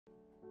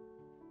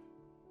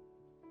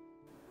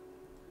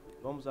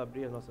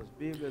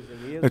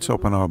Let's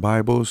open our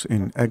Bibles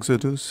in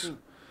Exodus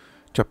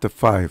chapter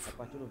 5,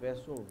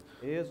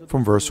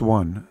 from verse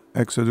 1.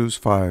 Exodus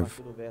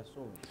 5,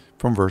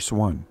 from verse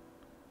 1.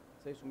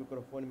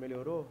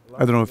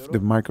 I don't know if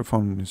the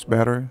microphone is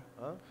better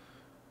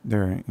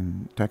there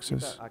in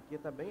Texas.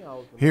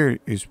 Here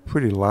is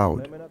pretty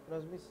loud.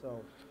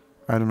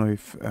 I don't know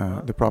if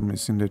the problem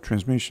is in the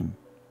transmission.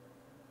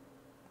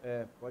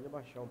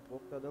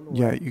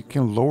 Yeah, you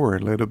can lower a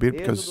little bit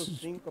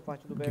because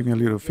giving a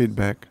little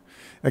feedback.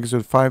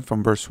 Exodus 5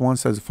 from verse 1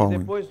 says the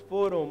following.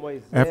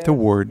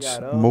 Afterwards,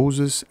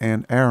 Moses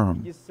and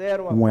Aaron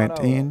went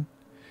in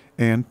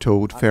and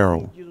told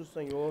Pharaoh,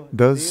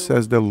 "Thus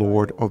says the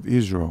Lord of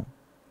Israel,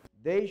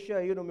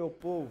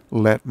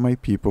 let my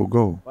people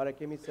go,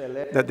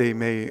 that they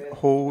may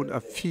hold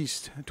a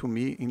feast to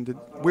me in the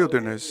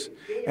wilderness."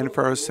 And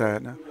Pharaoh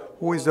said,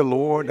 "Who is the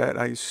Lord that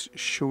I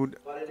should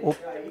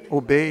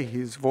obey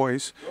his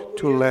voice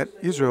to let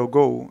Israel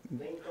go?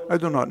 I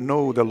do not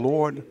know the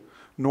Lord,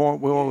 nor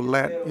will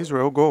let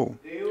Israel go."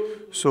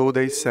 So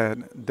they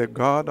said, "The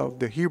God of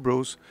the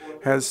Hebrews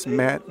has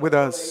met with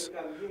us.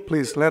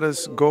 Please let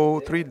us go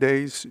 3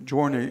 days'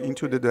 journey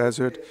into the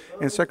desert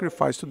and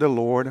sacrifice to the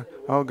Lord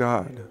our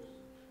God,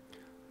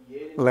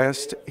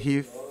 lest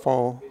he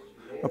fall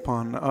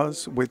upon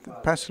us with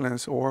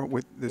pestilence or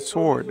with the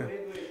sword."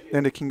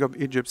 Then the king of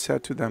Egypt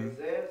said to them,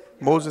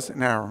 Moses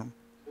and Aaron,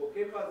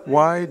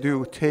 "Why do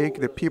you take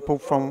the people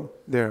from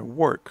their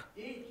work?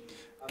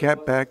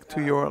 Get back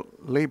to your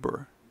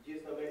labor."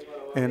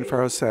 And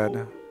Pharaoh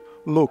said,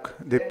 "Look,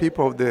 the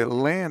people of the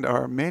land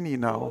are many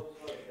now,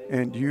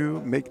 and you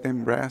make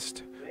them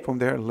rest from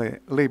their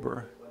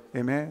labor."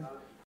 Amen.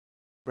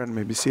 Brethren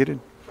may be seated.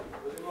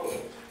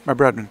 My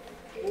brethren,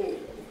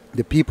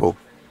 the people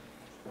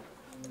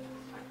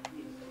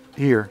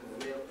here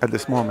at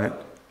this moment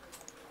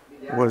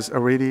was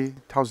already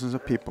thousands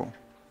of people.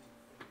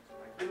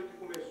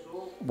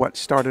 What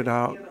started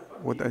out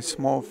with a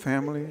small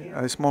family,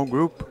 a small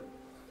group.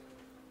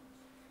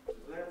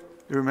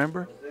 You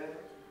remember?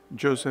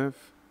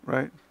 Joseph,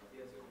 right?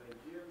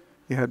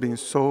 He had been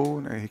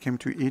sold and he came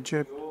to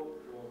Egypt.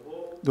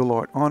 The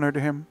Lord honored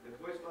him.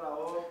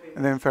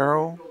 And then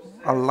Pharaoh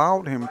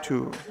allowed him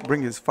to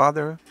bring his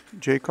father,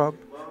 Jacob,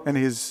 and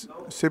his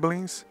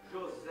siblings.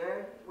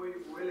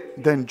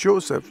 Then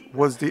Joseph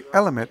was the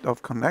element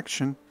of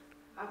connection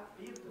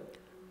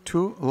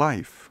to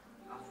life,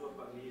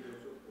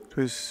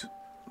 to his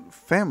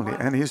family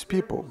and his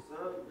people.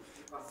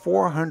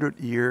 400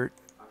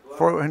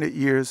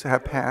 years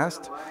have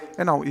passed,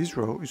 and now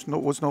Israel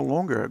was no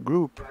longer a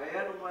group.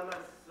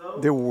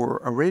 They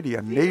were already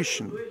a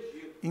nation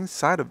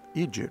inside of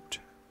Egypt.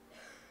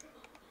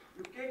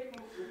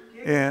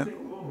 And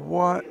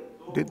what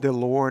did the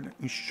Lord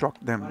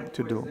instruct them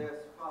to do?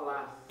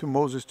 To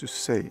Moses to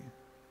say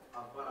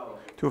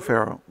to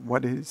Pharaoh.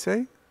 What did he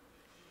say?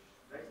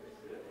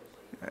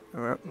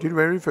 Did you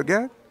already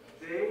forget?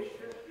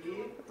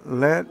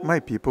 Let my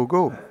people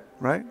go,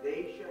 right?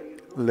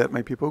 Let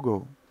my people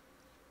go.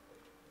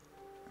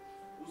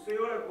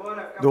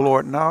 The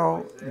Lord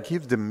now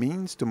gives the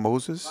means to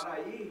Moses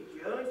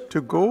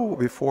to go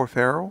before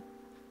Pharaoh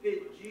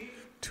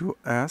to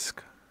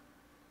ask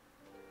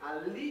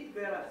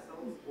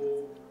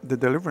the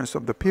deliverance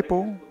of the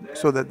people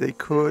so that they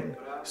could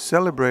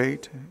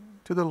celebrate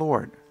to the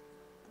Lord,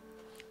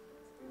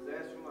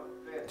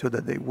 so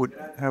that they would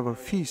have a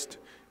feast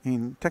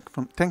in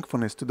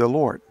thankfulness to the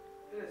Lord.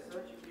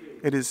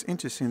 It is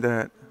interesting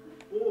that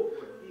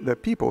the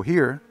people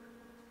here,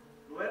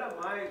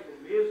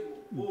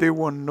 they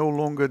were no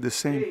longer the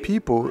same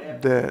people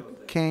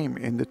that came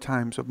in the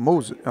times of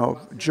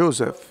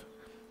Joseph.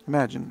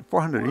 Imagine,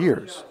 400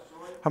 years.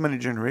 How many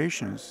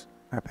generations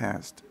have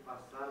passed?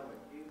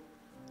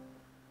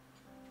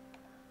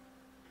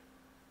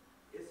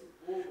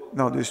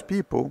 Now, these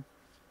people,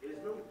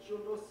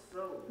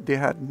 they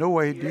had no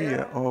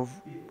idea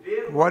of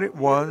what it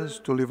was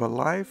to live a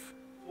life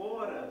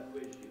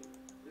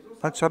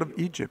outside of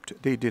Egypt.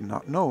 They did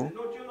not know.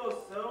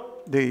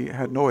 They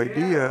had no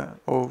idea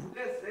of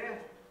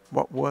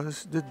what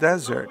was the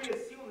desert.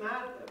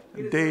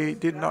 They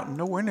did not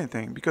know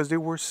anything because they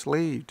were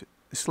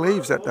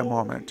slaves at the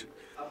moment.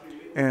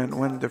 And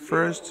when the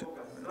first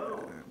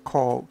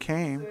call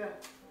came,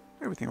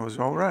 everything was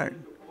all right.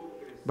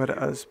 But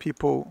as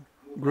people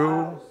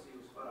grew,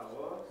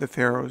 the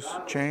pharaohs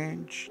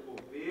changed,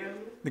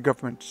 the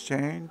government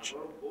changed.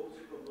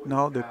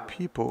 Now the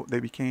people, they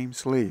became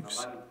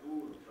slaves.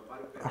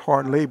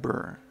 Hard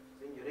labor,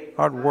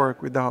 hard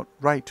work without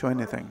right to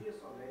anything.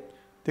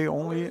 They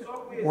only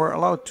were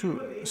allowed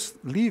to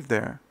live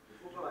there.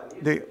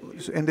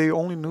 They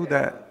only knew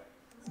that.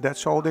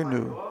 That's all they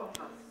knew.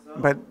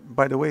 But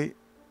by the way,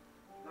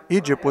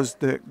 Egypt was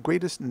the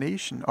greatest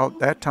nation of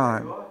that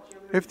time.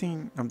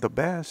 Everything of the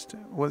best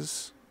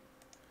was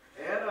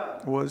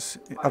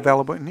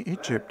available in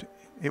Egypt.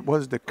 It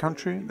was the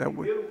country that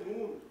we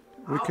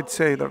could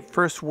say the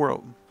first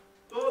world,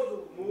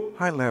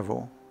 high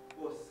level.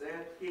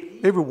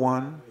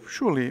 Everyone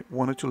surely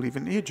wanted to live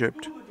in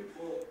Egypt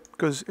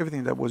because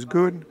everything that was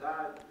good,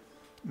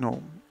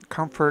 no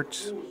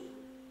comforts,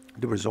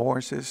 the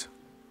resources,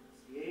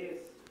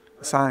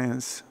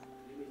 science.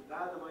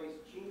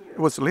 It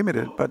was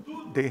limited, but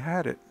they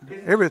had it.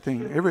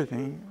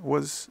 Everything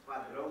was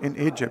in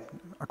Egypt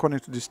according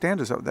to the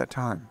standards of that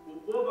time.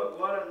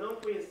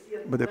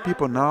 But the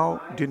people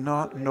now did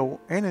not know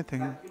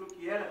anything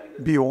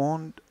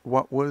beyond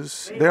what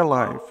was their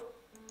life.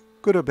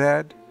 Good or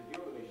bad,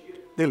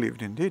 they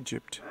lived in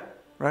Egypt,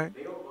 right?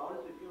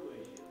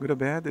 Good or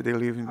bad, they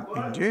lived in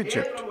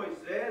Egypt.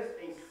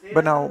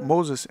 But now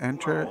Moses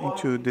entered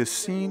into this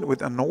scene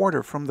with an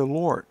order from the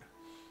Lord.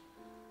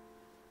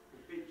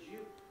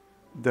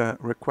 The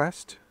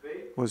request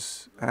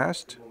was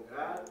asked,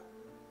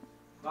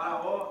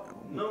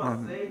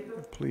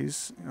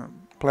 please,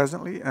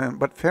 pleasantly,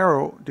 but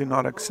Pharaoh did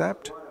not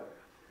accept.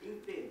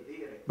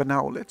 But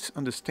now let's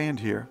understand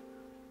here.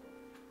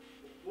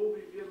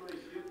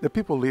 The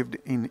people lived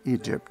in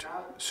Egypt,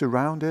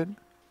 surrounded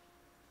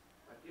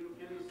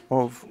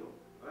by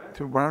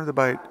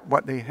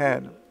what they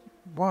had,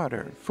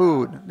 water,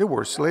 food. They were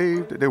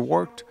enslaved, they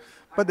worked,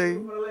 but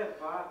they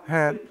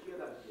had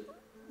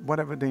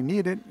whatever they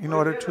needed in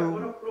order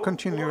to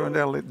continue in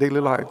their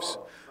daily lives.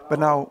 But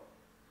now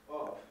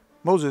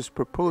Moses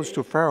proposed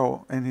to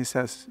Pharaoh, and he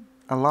says,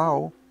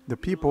 allow the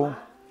people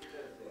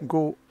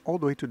go all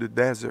the way to the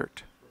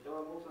desert,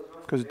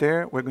 because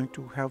there we're going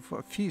to have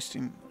a feast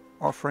in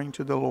offering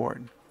to the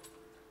Lord.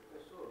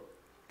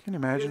 Can you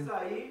imagine?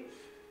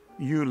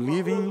 You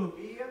leaving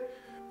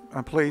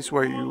a place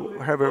where you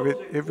have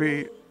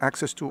every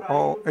access to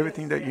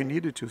everything that you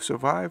needed to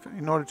survive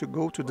in order to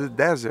go to the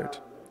desert.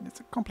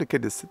 It's a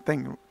complicated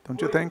thing, don't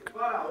you think?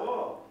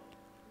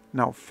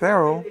 Now,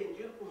 Pharaoh,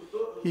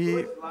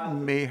 he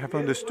may have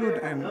understood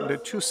and the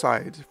two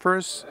sides.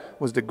 First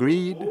was the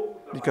greed,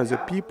 because the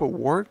people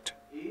worked,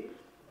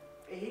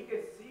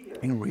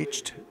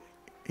 enriched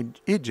in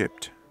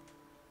Egypt.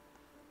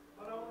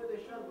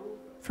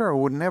 Pharaoh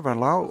would never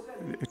allow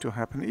it to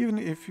happen, even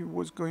if he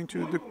was going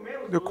to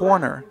the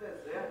corner,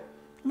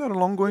 let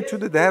alone going to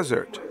the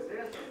desert.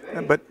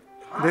 But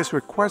this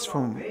request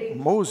from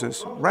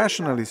Moses,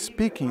 rationally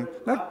speaking,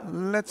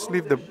 let's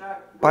leave the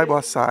Bible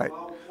aside,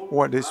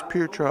 or the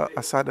spiritual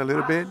aside a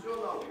little bit.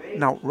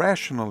 Now,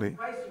 rationally,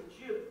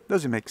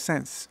 does it make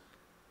sense?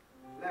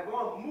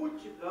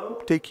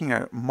 Taking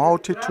a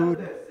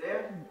multitude,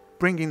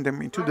 bringing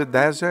them into the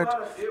desert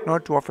in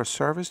order to offer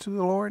service to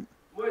the Lord?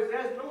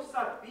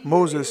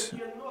 Moses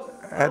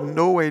had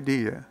no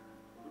idea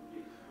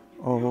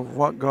of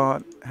what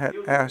God had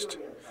asked,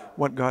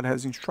 what God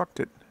has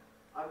instructed.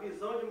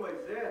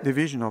 The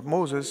vision of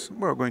Moses,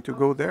 we're going to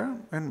go there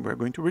and we're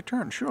going to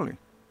return, surely.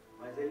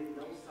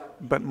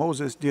 But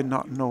Moses did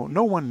not know.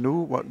 No one knew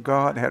what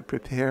God had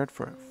prepared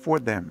for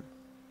them.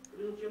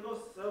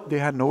 They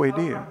had no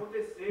idea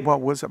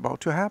what was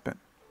about to happen.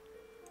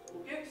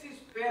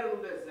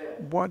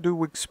 What do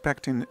we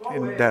expect in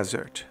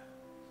desert?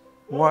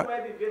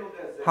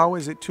 How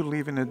is it to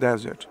live in a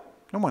desert?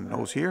 No one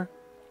knows here.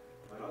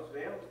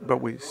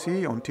 But we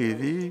see on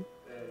TV,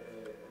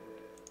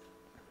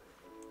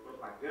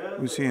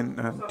 we see in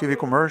TV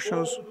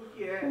commercials,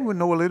 we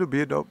know a little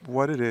bit of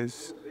what it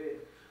is.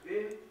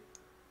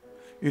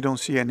 You don't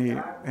see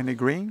any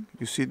green.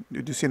 You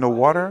see no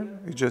water.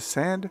 It's just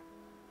sand.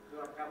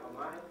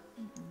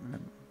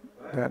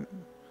 That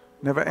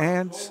never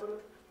ends.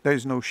 There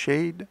is no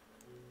shade.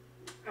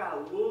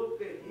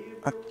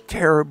 A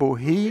terrible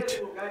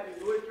heat.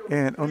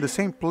 And on the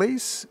same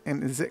place,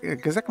 and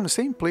exactly on the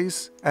same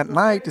place, at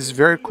night is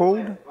very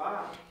cold.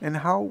 And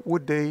how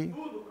would they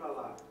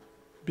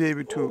be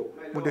able to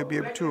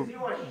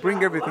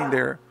bring everything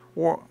there?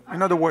 Or,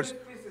 in other words,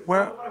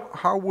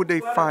 how would they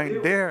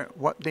find there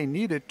what they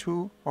needed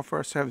to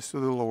offer service to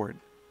the Lord?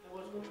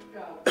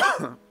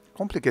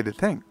 Complicated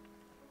thing.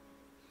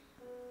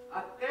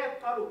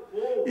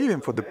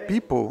 Even for the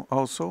people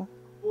also,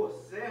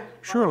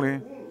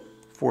 surely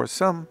for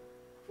some,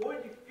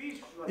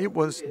 it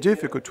was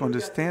difficult to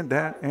understand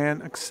that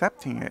and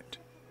accepting it.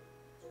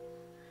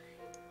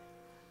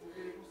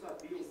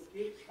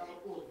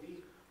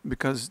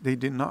 Because they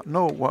did not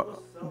know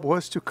what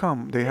was to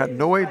come. They had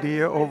no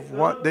idea of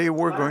what they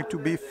were going to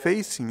be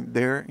facing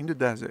there in the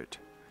desert.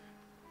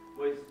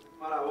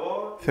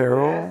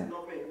 Pharaoh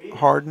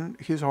hardened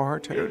his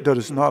heart,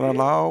 does not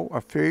allow,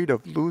 afraid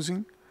of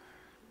losing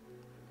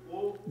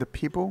the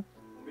people,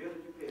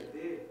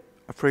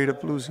 afraid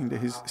of losing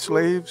his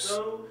slaves,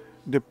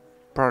 the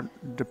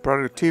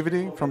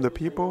productivity from the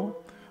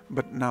people.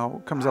 But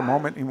now comes a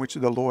moment in which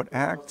the Lord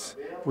acts.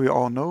 We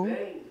all know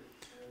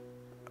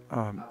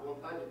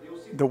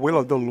the will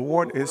of the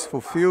Lord is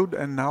fulfilled,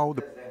 and now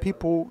the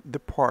people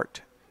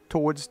depart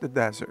towards the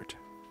desert.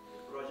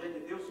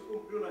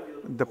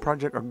 The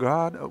project of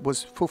God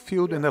was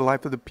fulfilled in the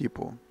life of the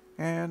people.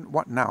 And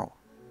what now?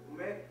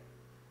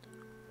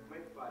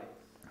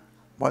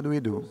 What do we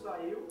do?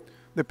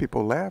 The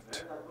people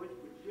left.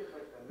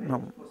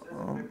 No,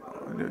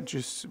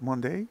 just one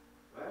day.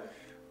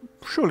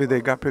 Surely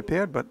they got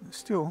prepared, but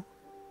still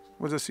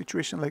was a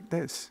situation like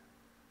this.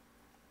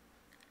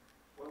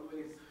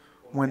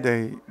 when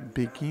they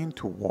begin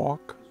to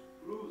walk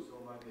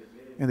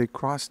and they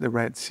cross the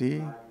Red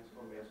Sea,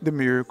 the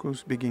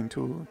miracles begin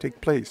to take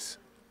place.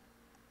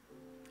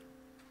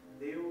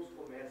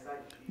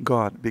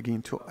 God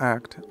begins to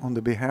act on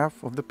the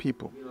behalf of the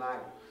people.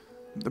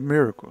 The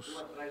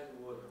miracles,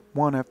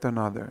 one after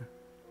another.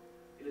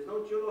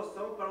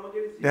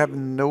 They have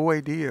no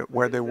idea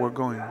where they were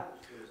going,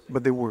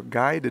 but they were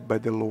guided by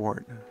the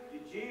Lord.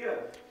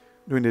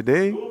 During the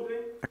day,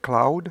 a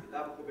cloud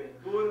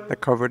that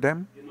covered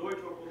them.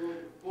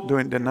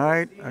 During the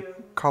night, a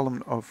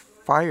column of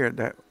fire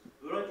that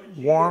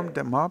warmed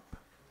them up.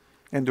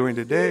 And during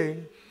the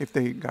day, if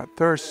they got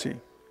thirsty,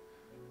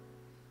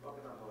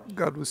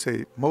 God would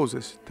say,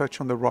 Moses,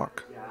 touch on the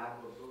rock.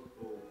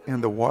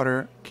 And the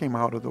water came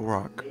out of the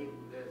rock.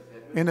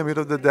 In the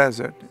middle of the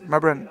desert. My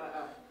friend,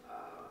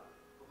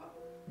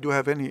 do you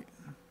have any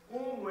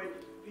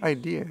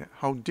idea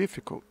how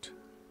difficult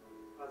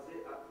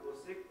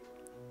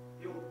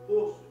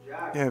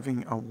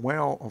having a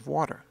well of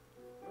water?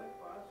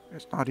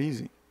 It's not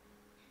easy.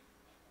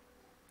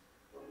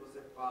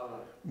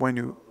 When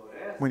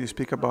you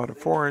speak about a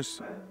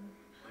forest,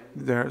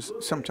 there's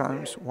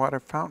sometimes water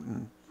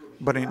fountain,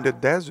 but in the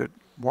desert,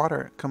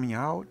 water coming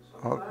out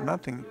of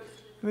nothing,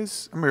 it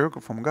is a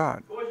miracle from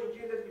God.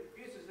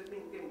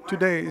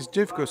 Today it's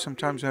difficult.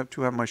 Sometimes you have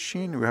to have a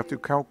machine, you have to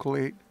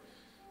calculate,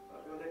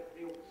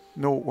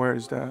 know where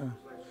is the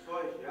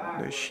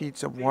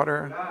sheets of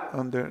water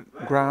on the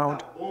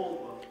ground,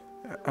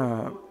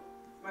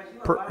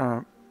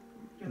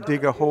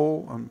 dig a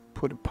hole and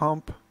put a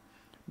pump.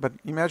 But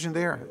imagine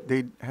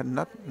they had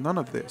none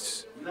of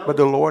this. But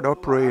the Lord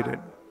operated.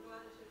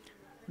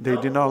 They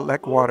did not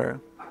lack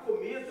water.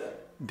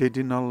 They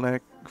did not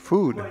lack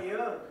food.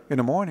 In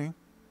the morning,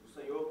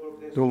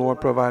 the Lord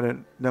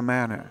provided the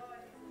manna.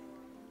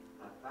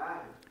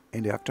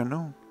 In the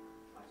afternoon,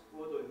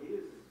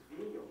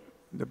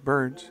 the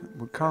birds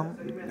would come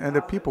and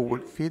the people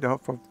would feed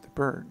off of the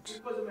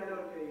birds.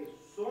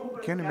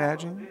 Can you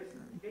imagine?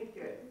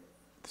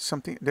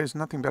 There's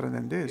nothing better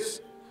than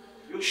this.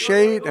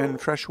 Shade and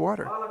fresh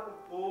water.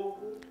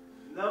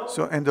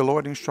 So, and the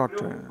Lord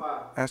instructed,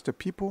 asked the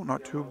people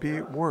not to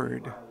be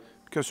worried,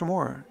 because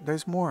tomorrow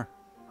there's more.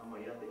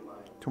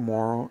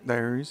 Tomorrow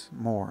there is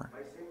more.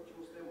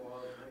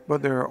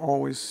 But there are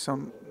always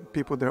some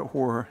people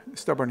who are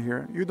stubborn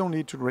here. You don't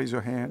need to raise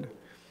your hand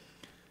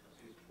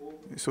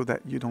so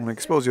that you don't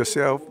expose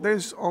yourself.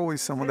 There's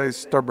always someone that is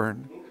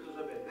stubborn,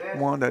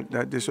 one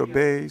that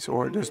disobeys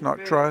or does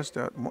not trust,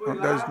 that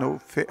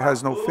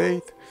has no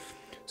faith.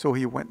 So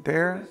he went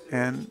there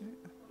and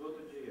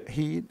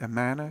hid the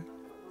manna,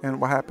 and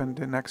what happened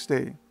the next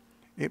day?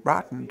 It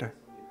rotted,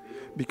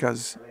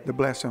 because the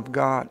blessing of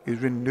God is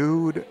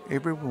renewed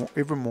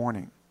every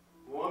morning.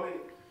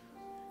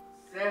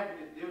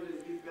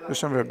 The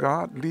Son of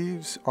God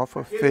lives off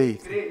of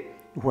faith.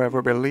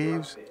 Whoever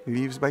believes,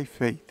 lives by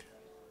faith.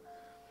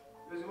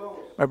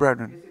 My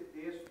brethren,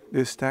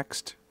 this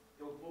text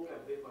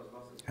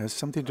has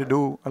something to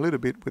do a little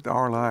bit with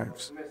our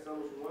lives.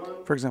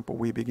 For example,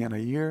 we began a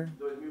year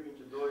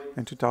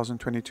in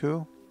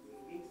 2022.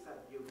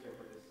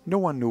 No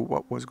one knew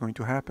what was going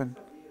to happen.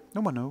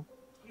 No one knew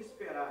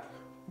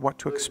what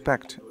to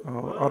expect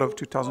out of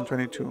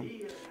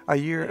 2022. A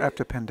year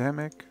after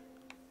pandemic,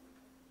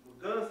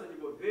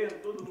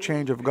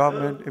 change of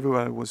government,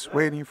 everybody was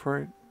waiting for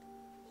it.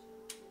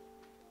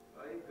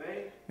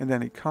 And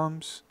then it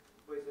comes.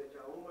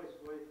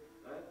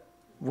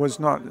 Was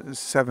not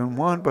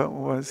 7-1, but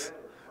was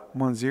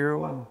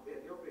 1-0.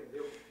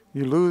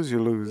 You lose, you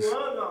lose.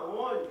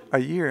 A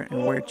year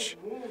in which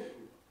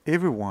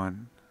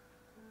everyone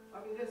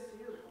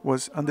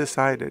was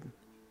undecided.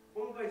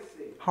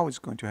 How is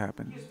it going to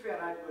happen?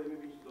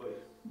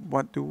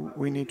 What do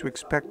we need to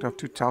expect of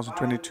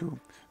 2022?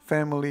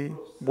 Family,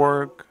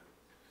 work,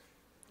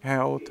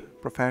 health,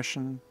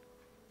 profession,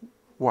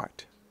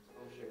 what?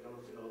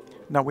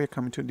 Now we're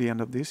coming to the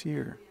end of this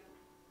year.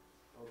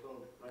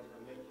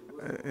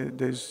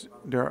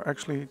 There are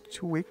actually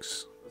 2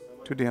 weeks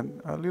to the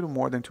end, a little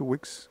more than 2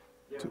 weeks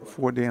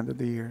for the end of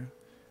the year.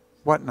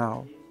 What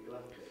now?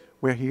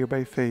 We're here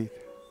by faith.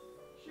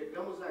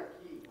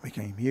 We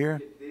came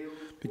here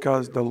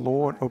because the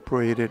Lord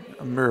operated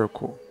a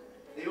miracle.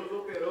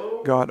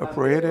 God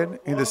operated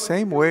in the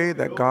same way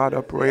that God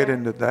operated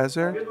in the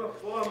desert,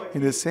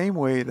 in the same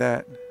way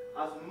that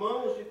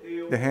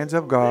the hands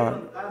of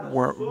God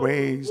were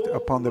raised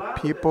upon the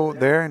people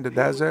there in the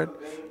desert.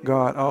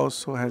 God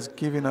also has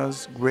given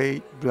us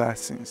great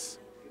blessings.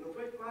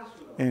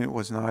 And it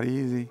was not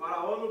easy.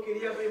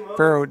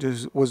 Pharaoh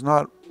did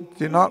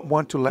not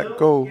want to let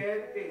go,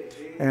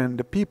 and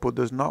the people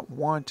does not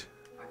want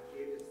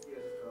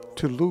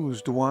to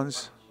lose the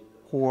ones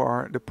who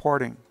are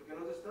departing,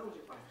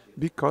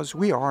 because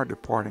we are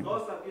departing.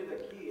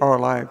 Our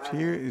life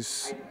here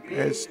is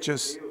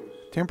just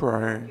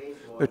temporary.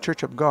 The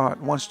Church of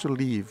God wants to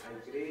leave.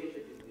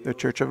 The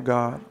Church of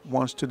God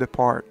wants to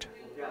depart,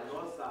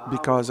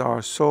 because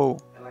our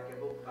soul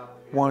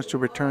wants to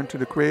return to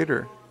the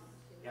Creator.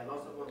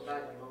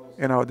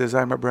 And our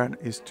desire, my brother,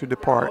 is to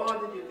depart.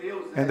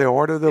 And the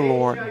order of the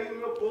Lord,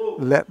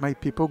 let my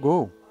people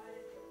go.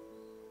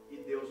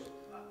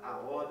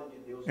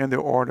 And the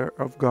order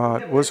of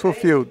God was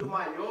fulfilled,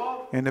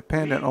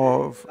 independent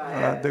of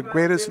the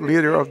greatest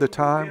leader of the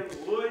time,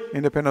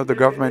 independent of the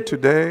government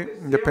today,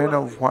 independent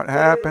of what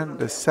happened,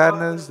 the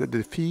sadness, the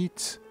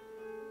defeats.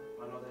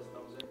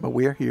 But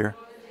we are here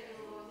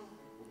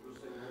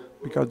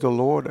because the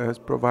Lord has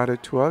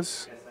provided to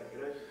us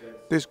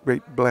this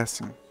great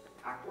blessing.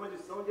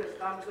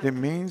 The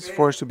means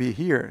for us to be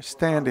here,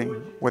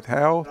 standing with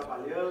health,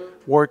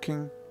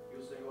 working,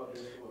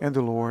 and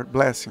the Lord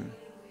blessing.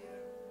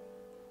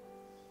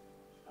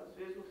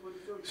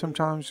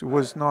 Sometimes it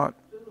was not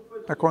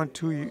according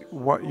to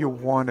what you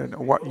wanted,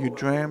 what you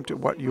dreamt,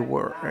 what you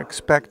were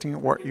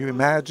expecting, what you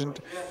imagined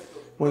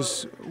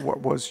was what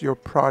was your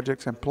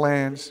projects and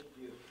plans,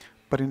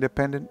 but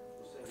independent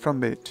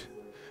from it,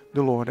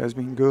 the Lord has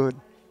been good.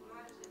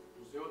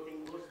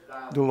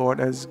 The Lord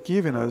has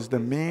given us the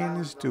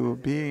means to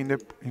be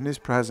in His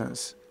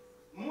presence.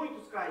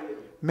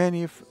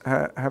 Many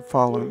have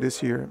fallen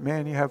this year.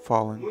 Many have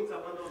fallen.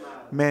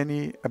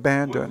 Many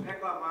abandoned.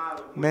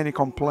 Many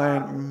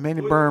complained. Many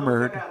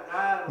murmured.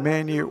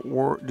 Many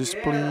were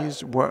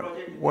displeased what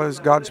was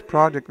God's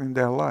project in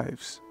their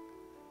lives.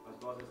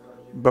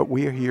 But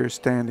we are here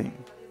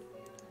standing.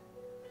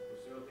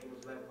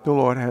 The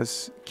Lord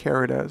has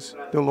carried us.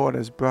 The Lord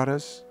has brought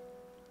us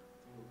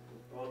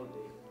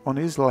on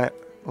His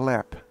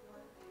lap,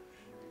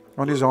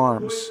 on His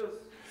arms.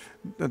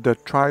 The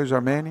trials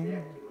are many,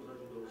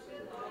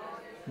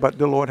 but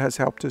the Lord has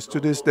helped us to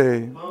this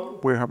day.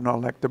 We have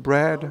not lacked the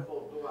bread.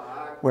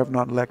 We have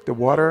not lacked the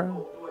water.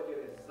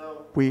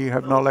 We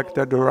have not lacked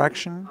the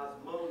direction.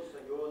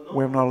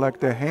 We have not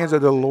lacked the hands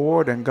of the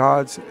Lord and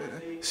God's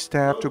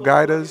staff to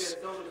guide us.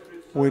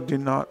 We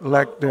did not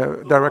lack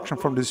the direction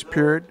from the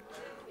Spirit.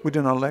 We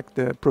did not lack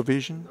the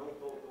provision.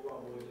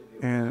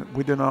 And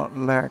we did not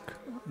lack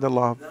the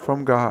love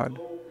from God.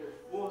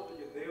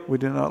 We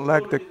did not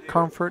lack the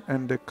comfort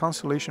and the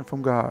consolation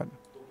from God.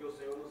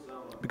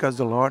 Because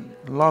the Lord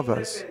loves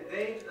us.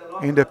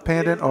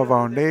 Independent of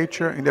our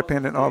nature,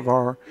 independent of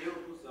our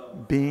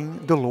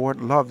being, the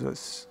Lord loves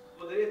us.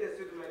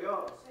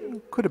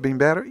 Could have been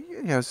better?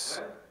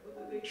 Yes,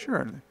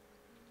 surely.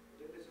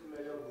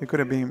 It could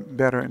have been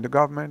better in the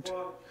government,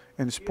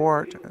 in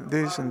sport,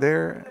 this and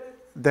there,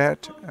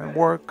 that, and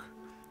work.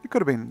 It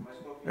could have been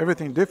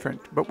everything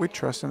different, but we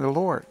trust in the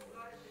Lord.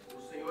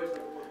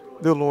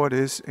 The Lord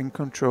is in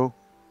control.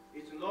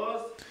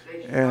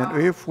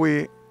 And if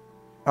we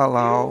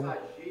allow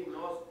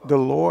the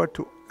Lord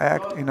to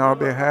act in our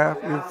behalf,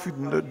 if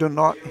we do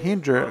not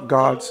hinder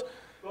God's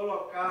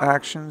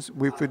actions,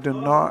 if we do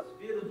not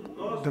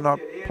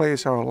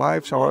place our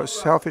lives, our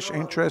selfish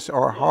interests,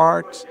 our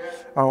hearts,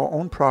 our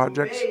own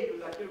projects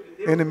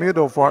in the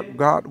middle of what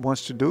God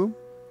wants to do,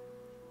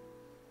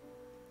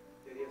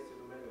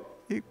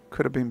 it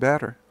could have been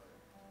better.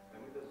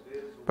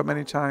 But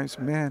many times,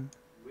 man,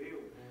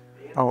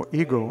 our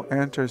ego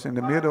enters in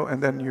the middle,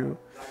 and then you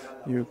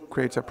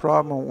create a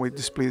problem. We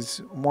displease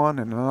one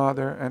and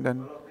another, and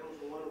then.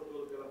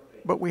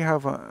 But we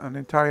have an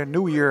entire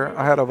new year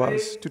ahead of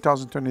us.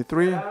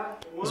 2023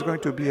 is going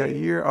to be a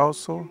year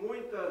also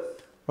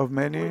of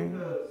many.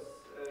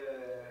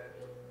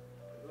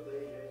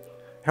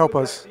 Help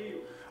us.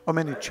 Of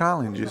many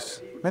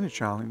challenges. Many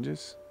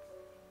challenges.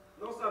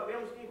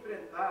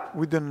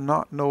 We do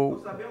not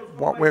know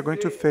what we are going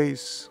to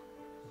face.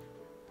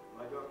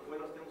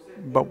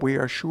 But we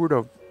are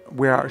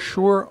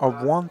sure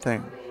of one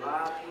thing.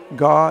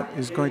 God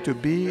is going to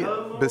be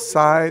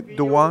beside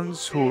the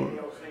ones who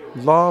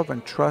love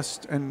and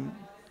trust and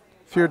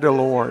fear the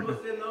Lord.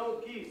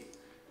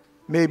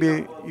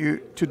 Maybe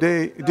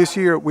this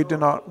year, we do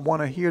not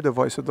want to hear the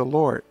voice of the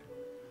Lord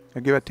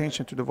and give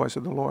attention to the voice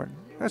of the Lord.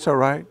 That's all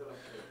right.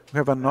 We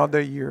have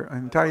another year, an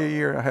entire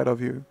year ahead of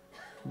you.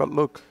 But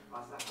look,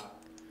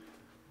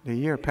 the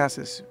year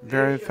passes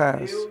very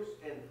fast.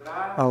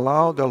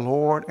 Allow the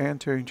Lord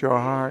enter into your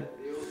heart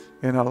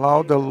and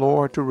allow the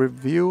Lord to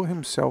reveal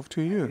Himself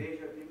to you.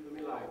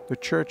 The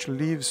church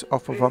lives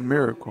off of a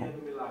miracle.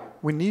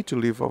 We need to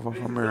live off of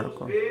a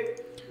miracle.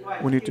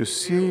 We need to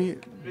see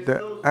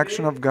the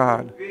action of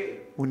God.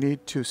 We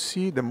need to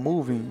see the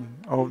moving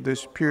of the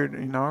Spirit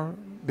in our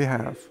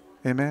behalf.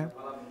 Amen?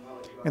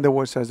 And the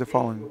word says the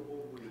following: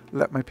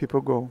 let my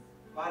people go.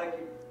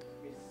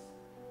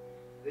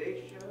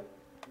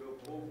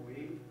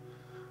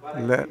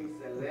 Let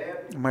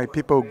my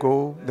people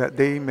go, that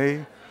they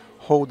may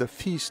hold a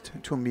feast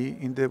to me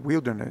in the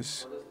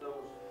wilderness.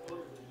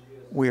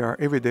 We are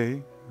every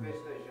day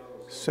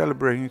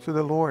celebrating to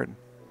the Lord.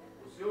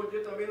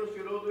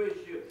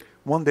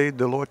 One day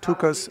the Lord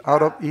took us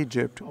out of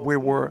Egypt. We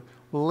were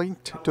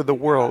linked to the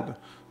world.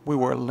 We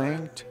were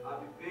linked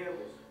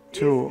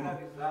to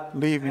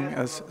living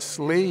as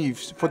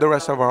slaves for the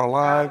rest of our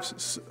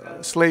lives,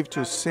 slave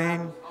to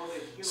sin,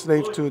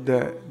 slave to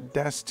the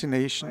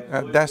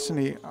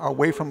destiny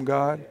away from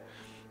God.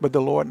 But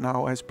the Lord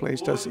now has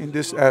placed us in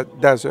this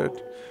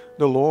desert.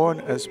 The Lord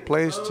has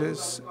placed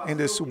us in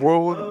this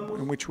world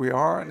in which we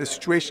are, in the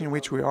situation in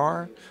which we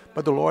are,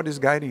 but the Lord is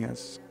guiding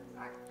us.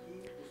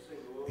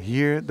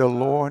 Here, the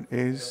Lord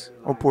is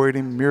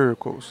operating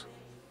miracles,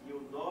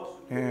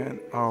 and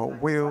our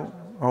will,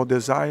 our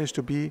desire is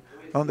to be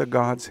under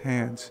God's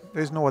hands.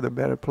 There's no other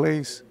better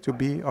place to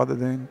be other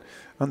than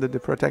under the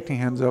protecting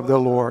hands of the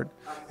Lord.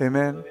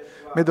 Amen.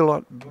 May the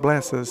Lord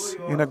bless us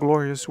in a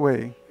glorious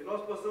way,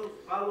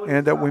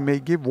 and that we may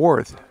give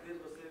worth.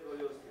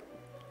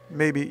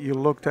 Maybe you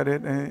looked at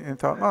it and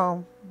thought,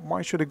 oh,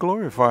 why should it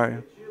glorify?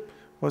 It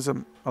was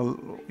a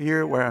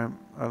year where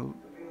I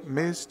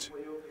missed.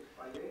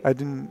 I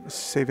didn't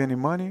save any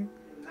money.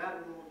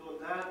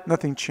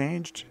 Nothing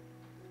changed.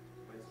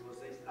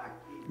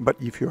 But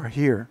if you are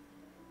here,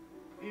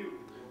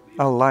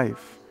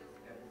 alive,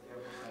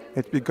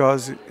 it's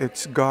because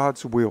it's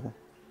God's will.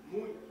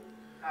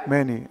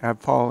 Many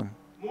have fallen.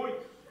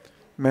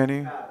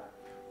 Many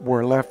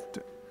were left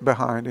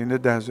behind in the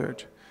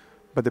desert.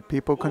 But the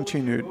people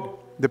continued.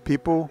 The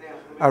people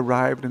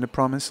arrived in the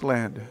promised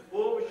land.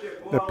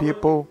 The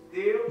people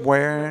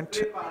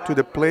went to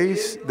the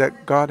place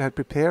that God had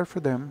prepared for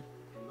them.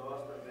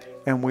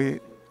 And we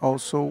are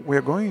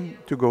going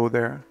to go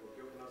there.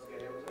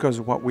 Because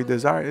what we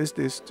desire is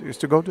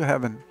to go to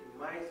heaven.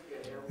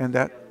 And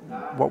that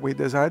what we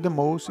desire the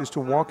most is to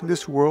walk in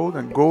this world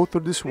and go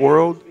through this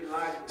world,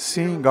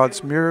 seeing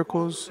God's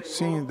miracles,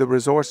 seeing the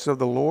resources of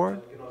the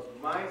Lord.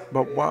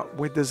 But what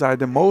we desire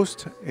the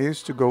most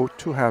is to go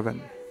to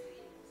heaven.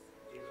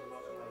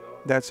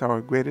 That's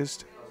our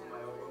greatest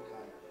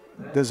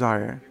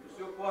desire.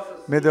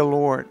 May the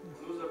Lord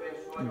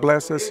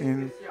bless us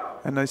in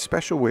a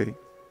special way,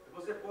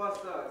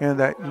 and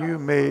that you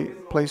may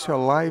place your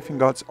life in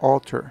God's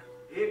altar.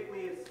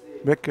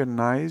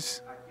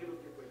 Recognize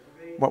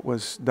what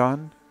was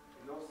done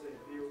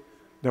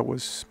that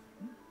was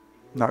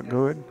not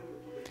good,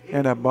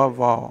 and above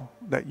all,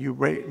 that you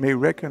may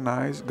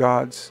recognize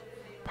God's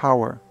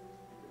power,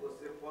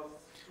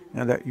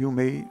 and that you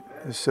may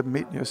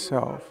submit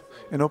yourself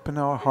and open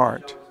our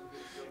heart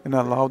and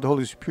allow the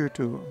Holy Spirit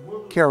to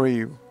carry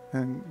you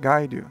and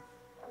guide you,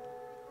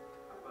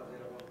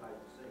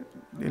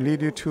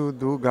 lead you to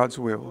do God's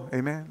will.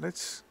 Amen.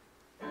 Let's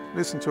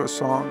listen to a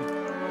song.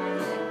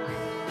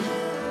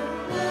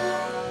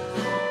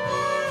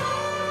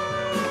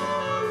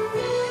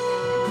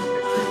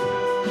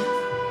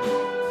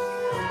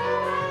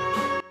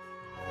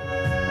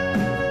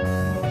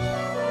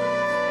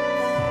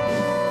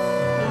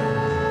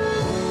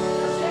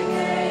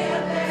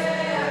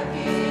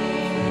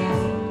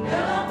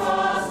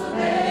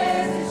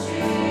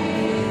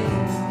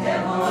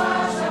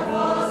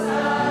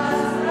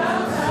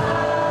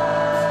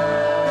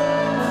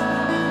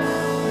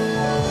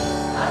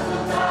 As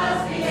lutas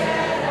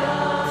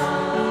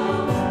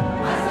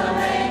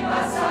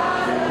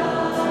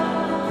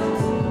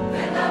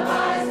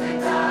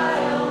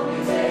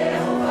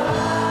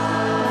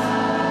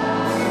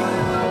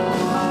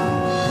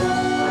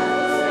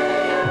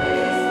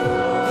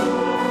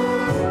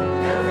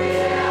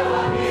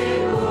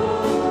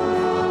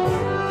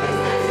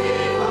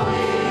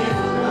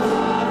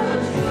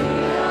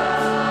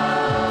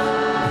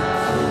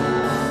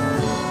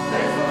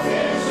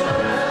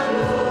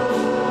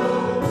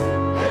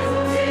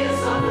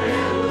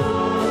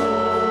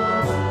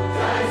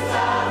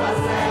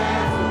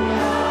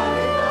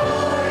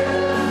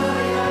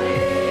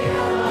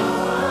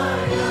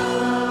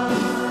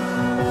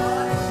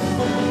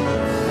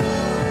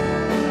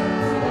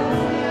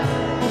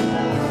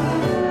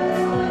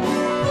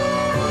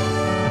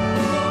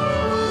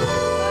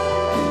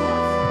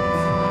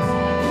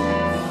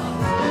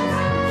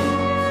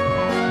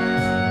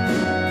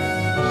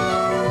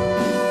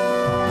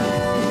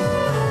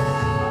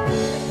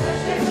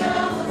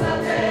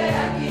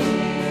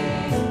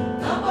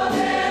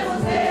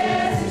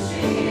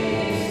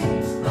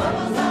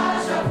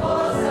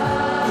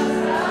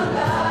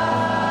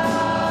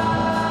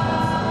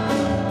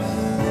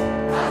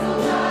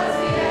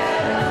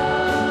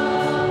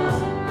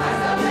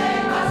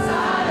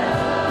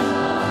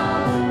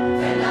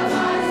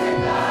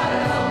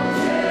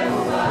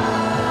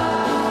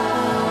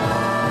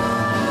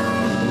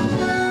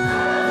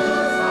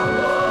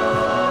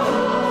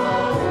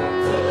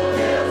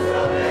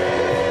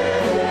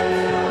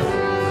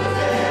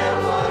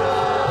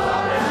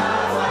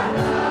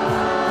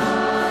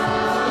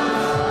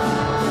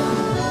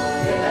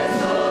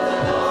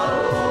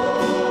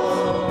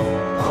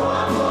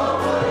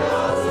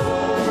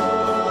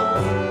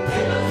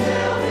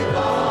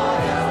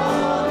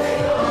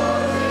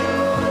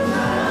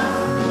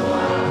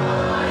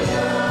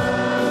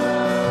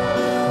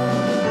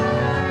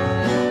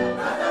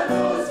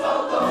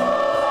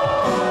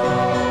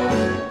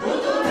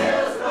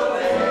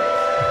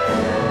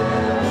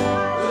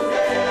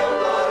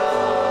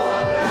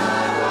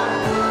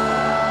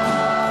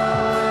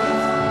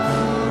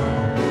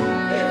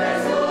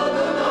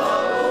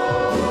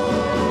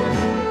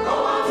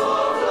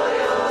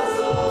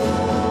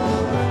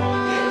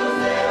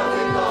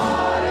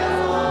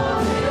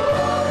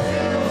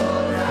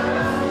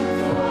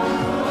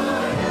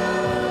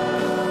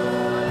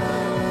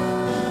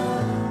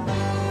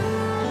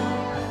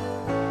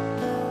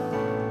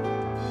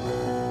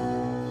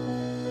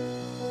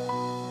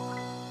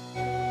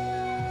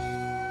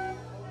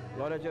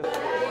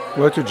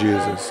Glory to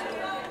Jesus.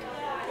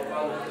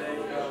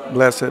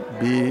 Blessed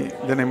be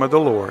the name of the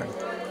Lord.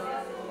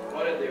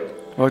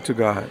 Glory to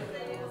God.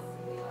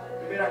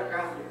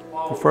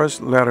 The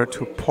first letter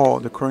to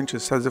Paul, the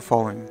Corinthians, says the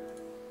following.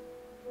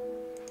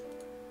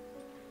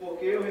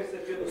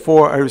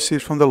 For I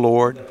received from the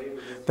Lord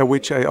that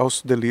which I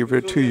also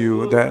delivered to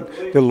you,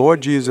 that the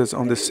Lord Jesus,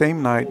 on the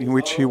same night in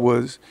which he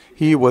was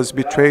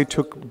betrayed,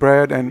 took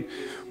bread, and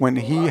when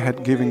he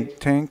had given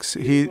thanks,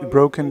 he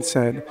broke and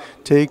said,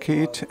 "Take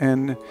it,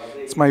 and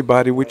it's my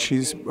body which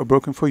is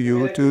broken for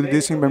you. Do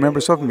this in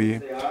remembrance of me."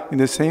 In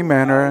the same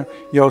manner,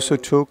 he also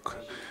took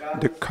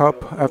the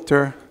cup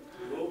after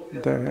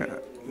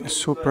the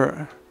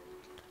supper,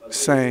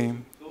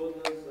 saying,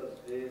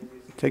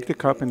 "Take the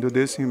cup and do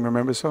this in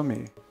remembrance of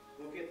me.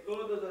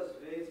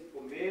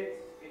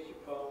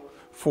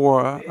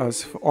 For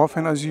as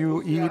often as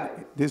you eat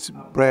this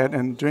bread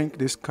and drink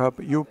this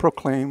cup, you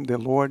proclaim the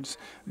Lord's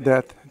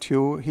death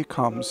till he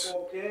comes.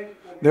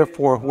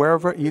 Therefore,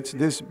 whoever eats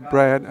this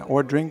bread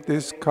or drinks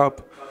this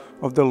cup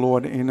of the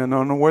Lord in an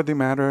unworthy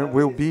manner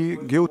will be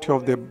guilty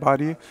of the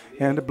body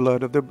and the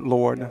blood of the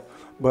Lord.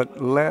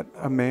 But let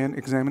a man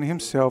examine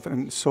himself,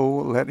 and so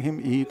let him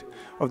eat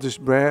of this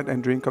bread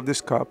and drink of this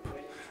cup."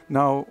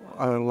 Now,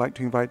 I would like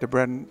to invite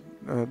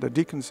the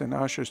deacons and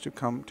ushers to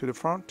come to the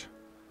front.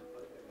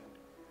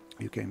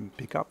 You can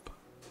pick up.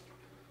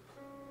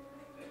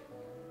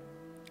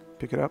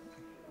 Pick it up.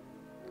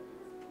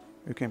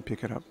 You can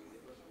pick it up.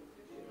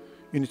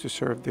 You need to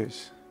serve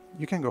this.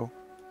 You can go.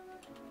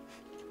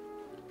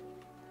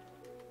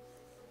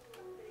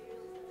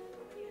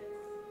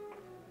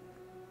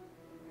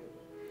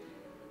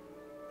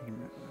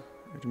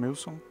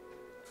 Edmilson.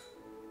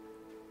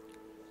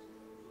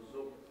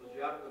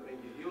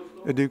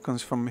 The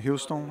deacons from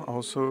Houston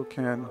also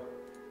can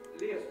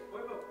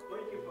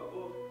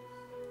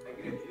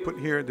put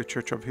here the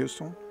Church of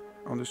Houston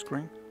on the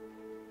screen.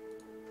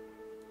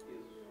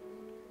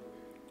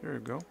 There you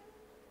go.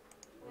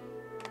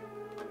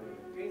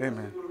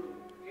 Amen.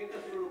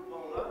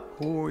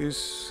 Who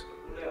is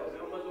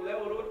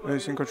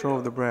in control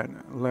of the bread?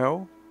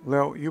 Leo?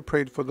 Leo, you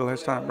prayed for the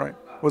last time, right?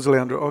 Was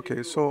Leandro?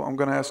 Okay, so I'm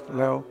going to ask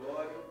Leo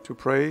to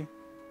pray.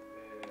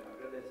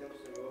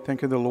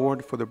 Thanking the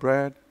Lord for the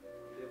bread.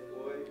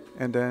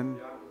 And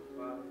then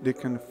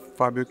Deacon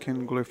Fabio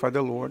can glorify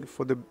the Lord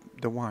for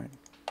the wine.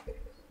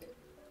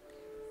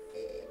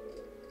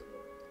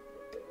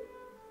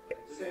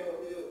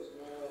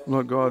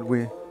 Lord God,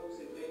 we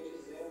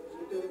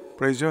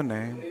praise your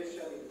name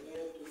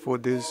for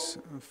this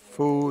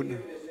food,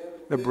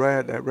 the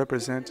bread that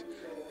represents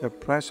the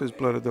precious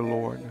blood of the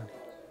Lord.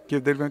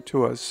 Give that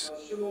to us.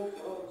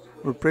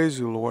 We praise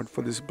you, Lord,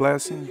 for this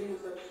blessing.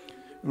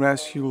 We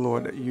ask you,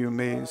 Lord, that you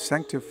may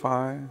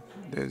sanctify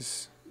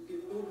this,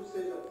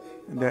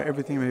 and that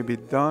everything may be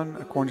done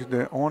according to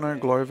the honor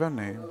and glory of your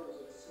name.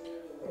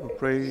 We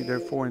pray,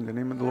 therefore, in the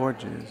name of the Lord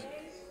Jesus.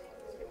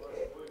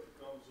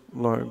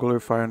 Lord,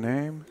 glorify your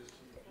name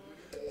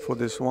for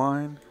this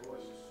wine,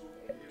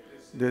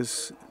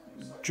 this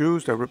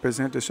juice that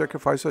represent the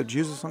sacrifice of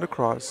Jesus on the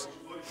cross.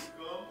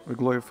 We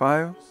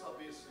glorify you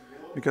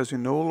because we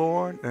know,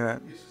 Lord,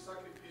 that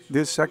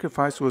this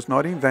sacrifice was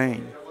not in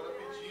vain.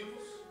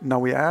 Now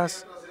we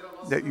ask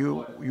that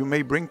you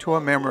may bring to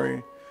our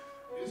memory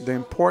the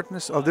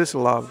importance of this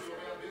love,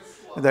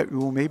 and that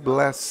you may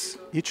bless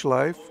each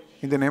life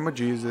in the name of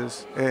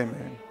Jesus.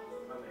 Amen.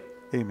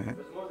 Amen.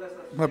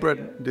 My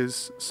brethren,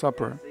 this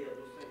supper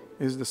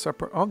is the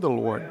supper of the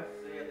Lord,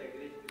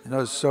 and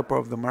the supper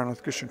of the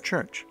Maranatha Christian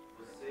Church.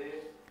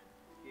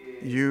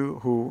 You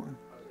who,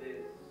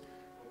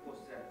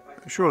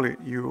 surely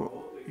you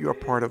are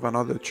part of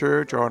another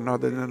church or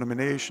another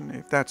denomination.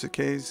 If that's the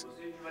case,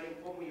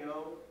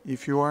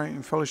 if you are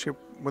in fellowship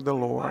with the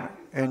Lord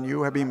and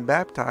you have been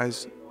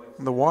baptized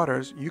in the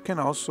waters, you can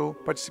also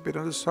participate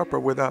in the supper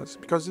with us,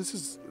 because this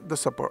is the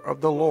supper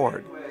of the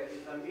Lord.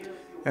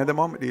 And the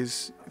moment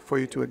is for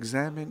you to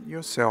examine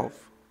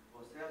yourself.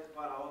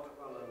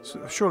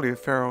 So surely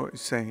Pharaoh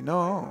is saying,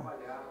 no,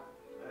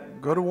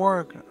 go to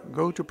work,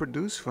 go to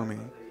produce for me,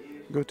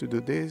 go to do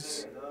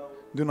this,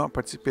 do not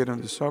participate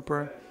in the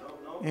supper.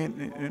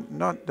 And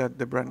not that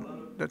the bread,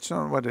 that's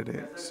not what it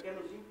is.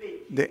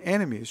 The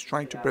enemy is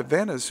trying to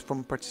prevent us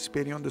from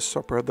participating on the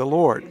supper of the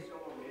Lord.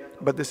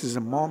 But this is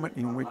a moment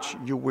in which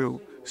you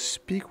will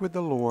speak with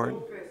the Lord,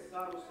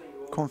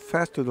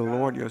 confess to the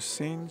Lord your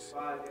sins,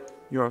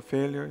 your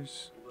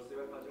failures,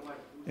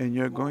 and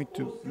you're going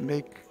to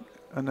make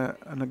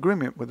an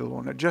agreement with the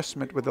Lord, an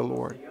adjustment with the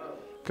Lord.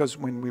 Because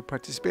when we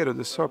participate of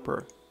the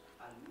supper,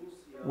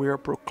 we are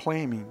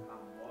proclaiming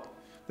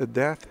the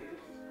death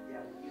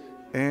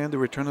and the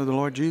return of the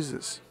Lord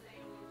Jesus.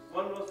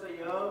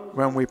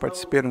 When we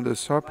participate in the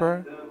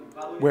supper,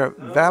 we are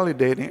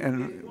validating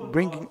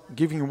and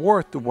giving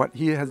worth to what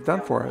He has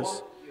done for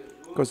us.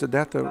 Because the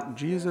death of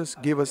Jesus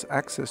gives us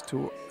access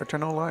to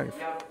eternal life.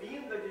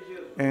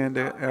 And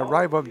the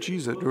arrival of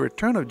Jesus, the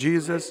return of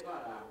Jesus,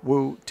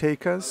 will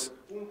take us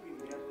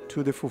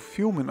to the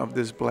fulfillment of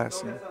this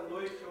blessing.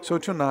 So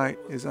tonight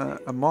is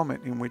a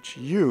moment in which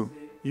you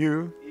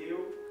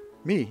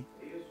me.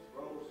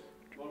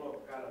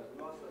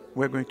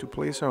 We're going to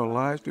place our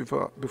lives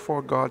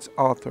before God's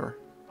altar.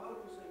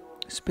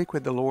 Speak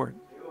with the Lord.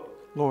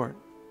 Lord,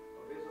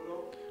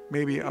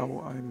 maybe I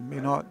may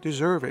not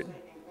deserve it.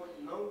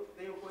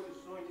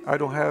 I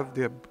don't have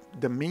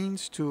the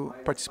means to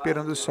participate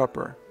in the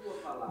supper,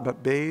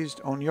 but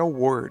based on your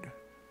word,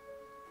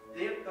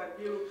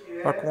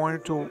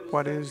 according to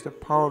what is the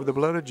power of the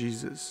blood of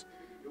Jesus,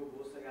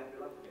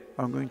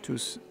 I'm going to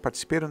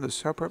participate in the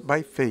supper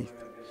by faith,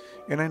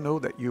 and I know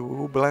that you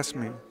will bless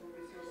me.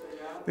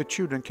 The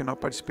children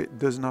cannot participate,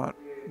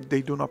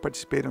 they do not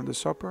participate in the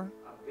supper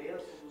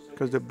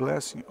because the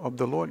blessing of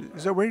the Lord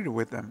is already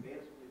with them.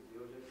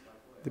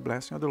 The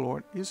blessing of the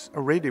Lord is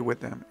already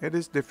with them. It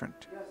is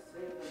different.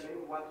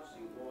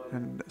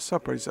 And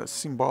supper is a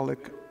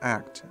symbolic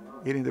act.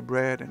 Eating the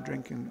bread and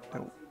drinking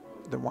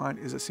the wine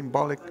is a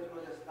symbolic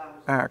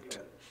act.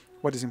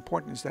 What is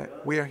important is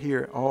that we are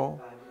here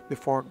all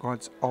before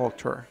God's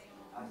altar.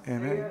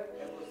 Amen.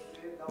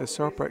 The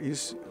supper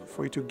is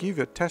for you to give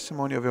a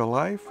testimony of your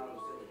life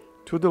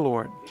to the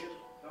Lord.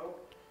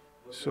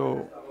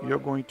 So you're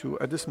going to,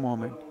 at this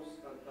moment,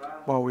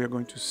 while we are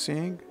going to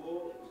sing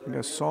in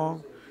a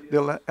song,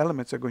 the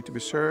elements are going to be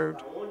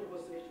served.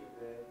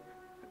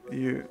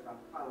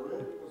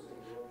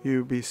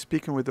 You'll be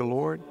speaking with the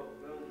Lord,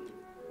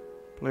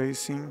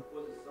 placing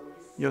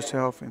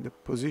yourself in the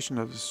position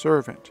of a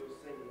servant,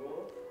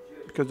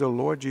 because the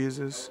Lord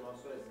Jesus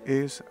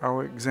is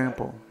our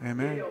example.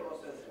 Amen.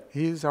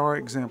 He is our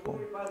example.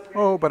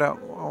 Oh, but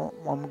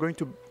I'm going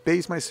to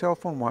base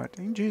myself on what?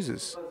 In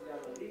Jesus.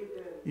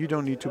 You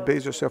don't need to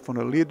base yourself on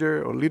a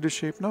leader or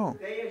leadership. No.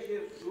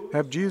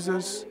 Have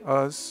Jesus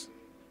as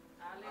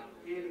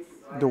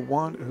the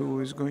one who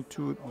is going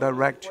to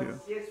direct you,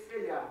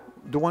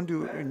 the one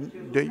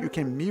that you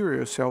can mirror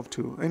yourself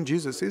to. And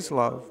Jesus is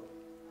love.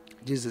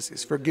 Jesus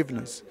is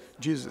forgiveness.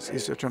 Jesus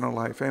is eternal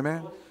life.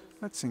 Amen.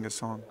 Let's sing a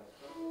song.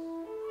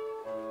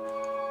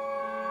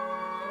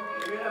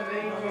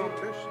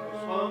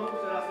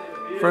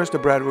 First the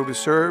bread will be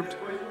served,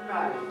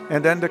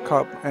 and then the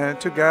cup. And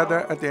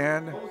together at the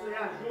end,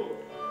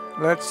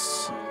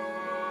 let's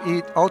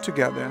eat all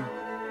together.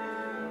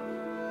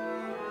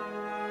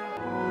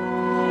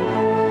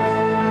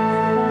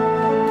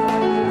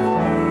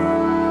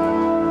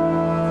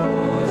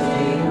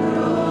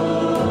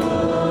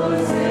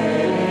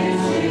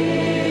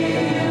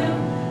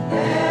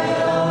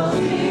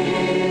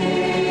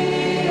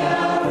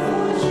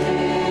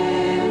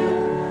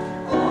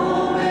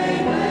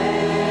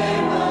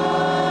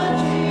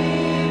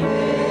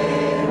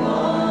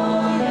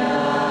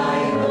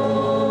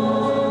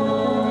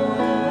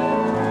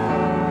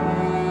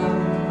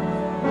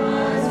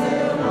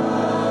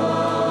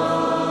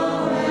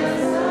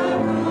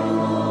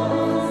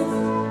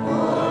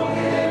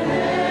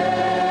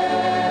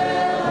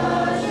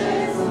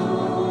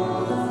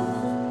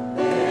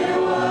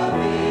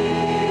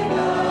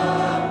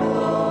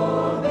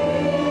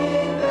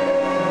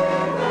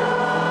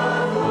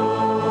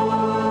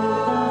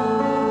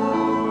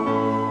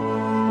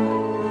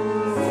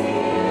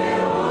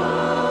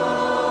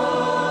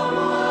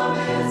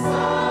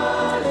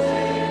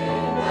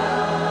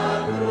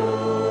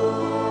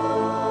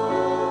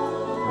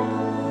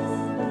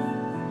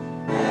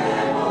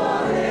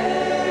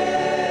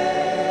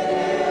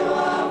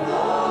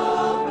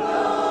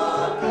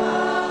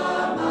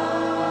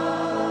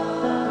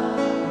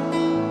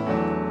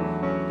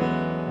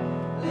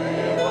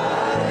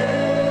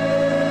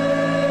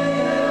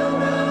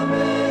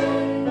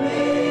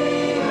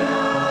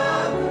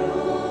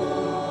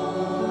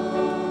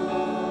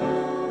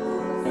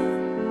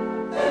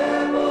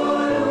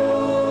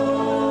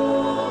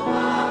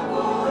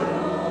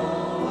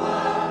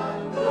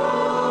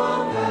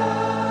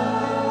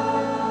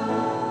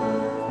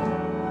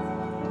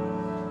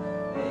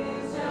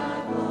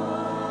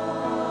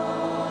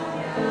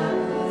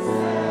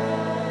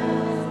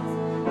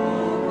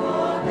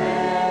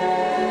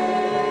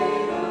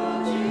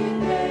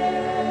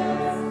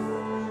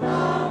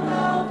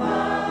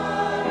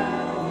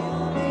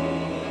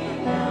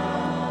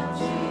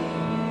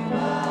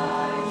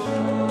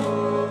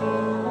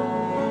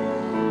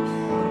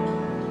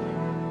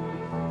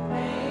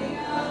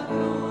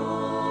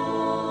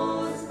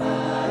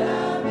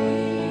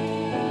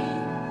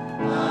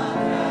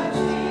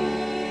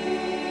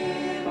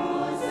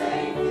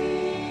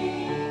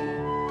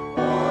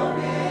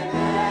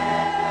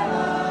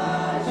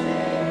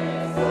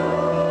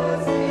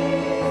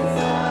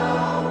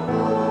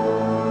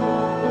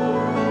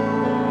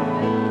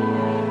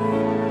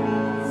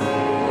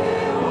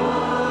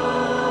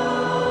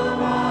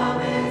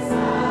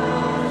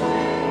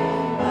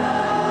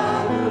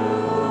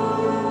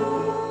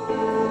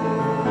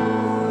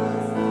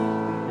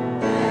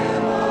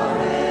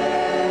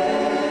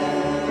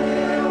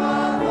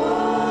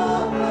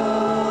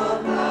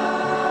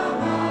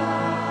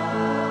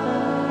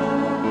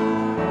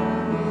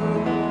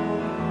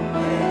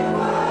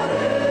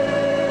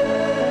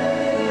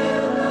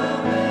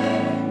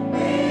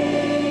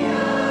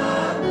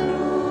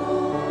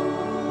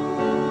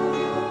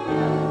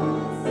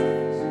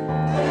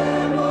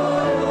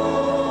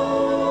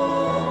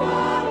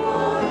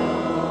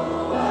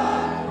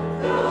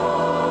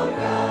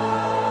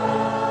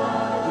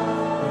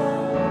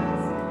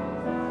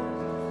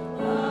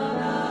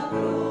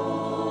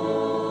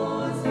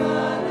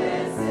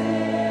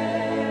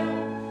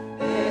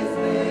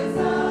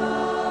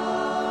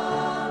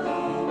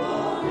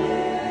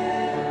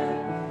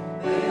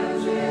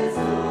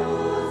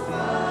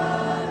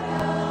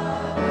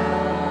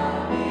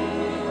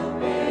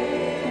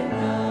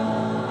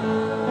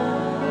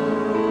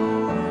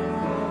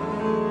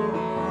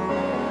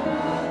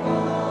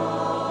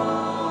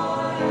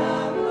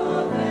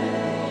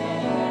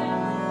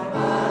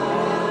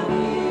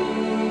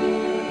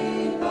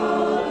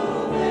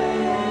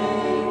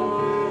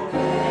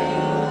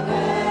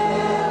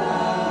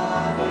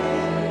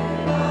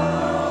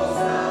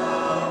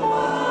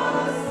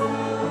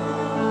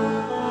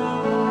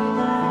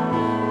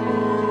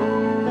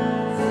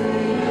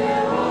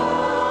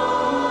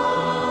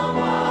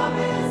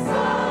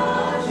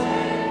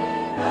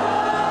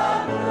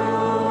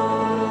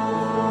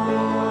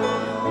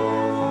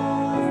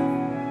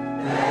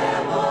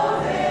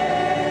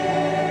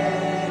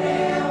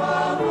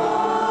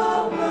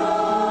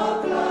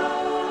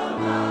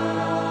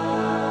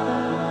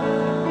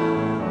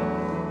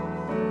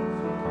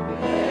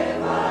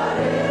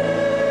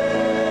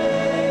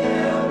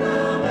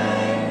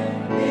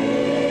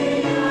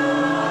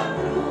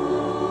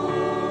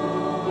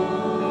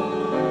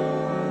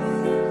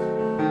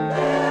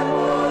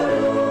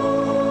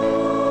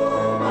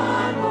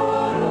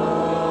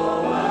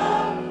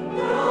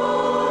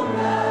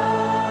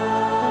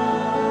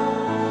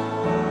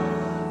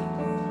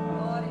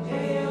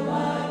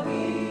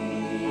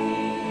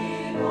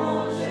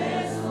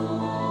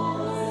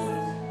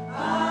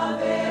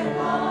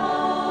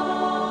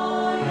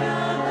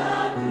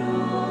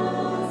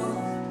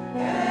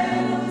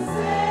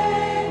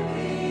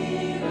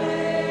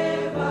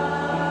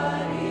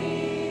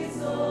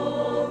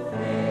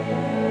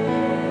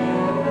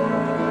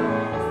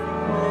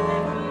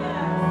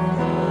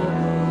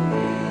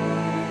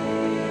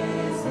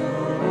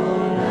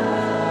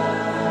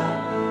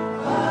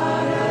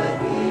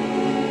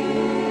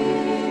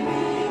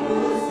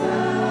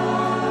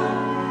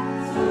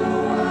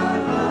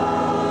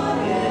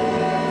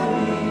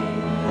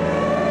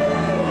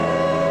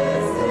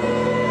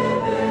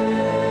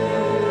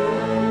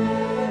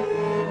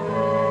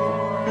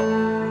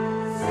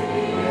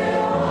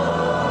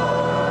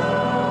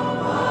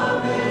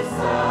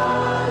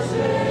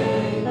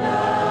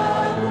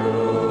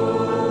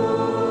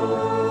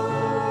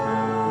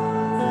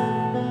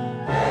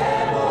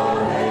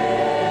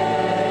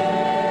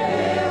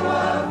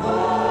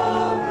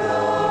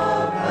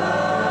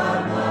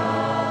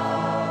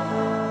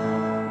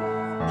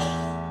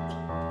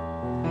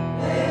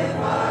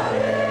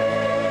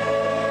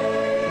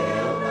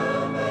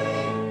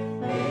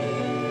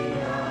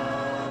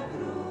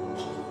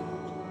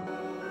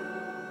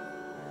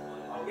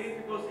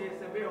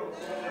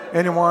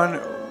 Anyone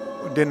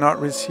who did not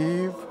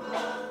receive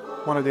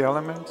one of the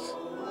elements?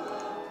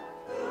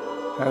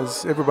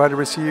 Has everybody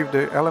received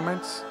the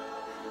elements?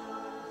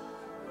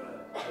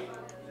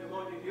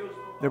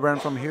 The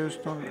brand from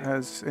Houston,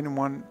 has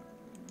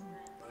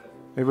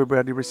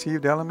everybody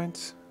received the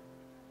elements?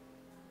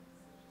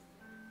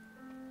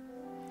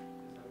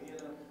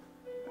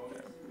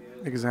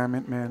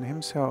 Examine man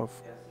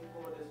himself,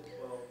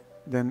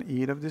 then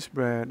eat of this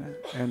bread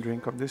and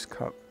drink of this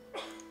cup.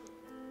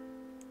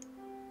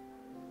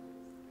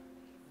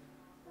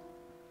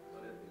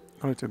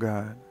 Glory to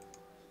God.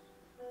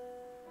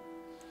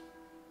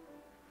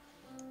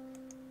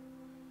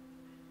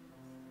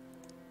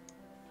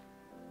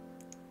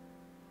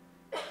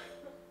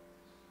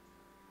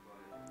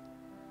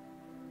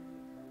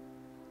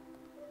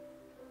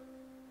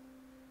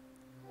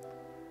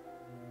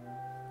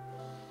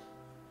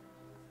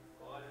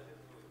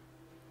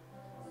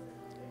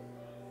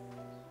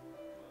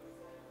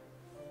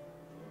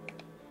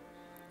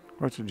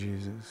 Glory to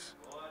Jesus.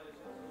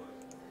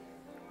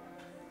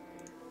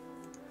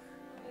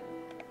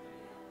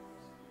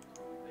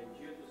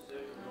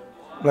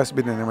 Blessed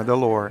be the name of the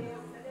Lord.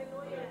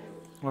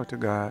 Glory to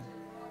God.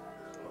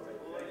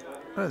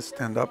 Let's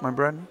stand up, my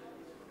brethren.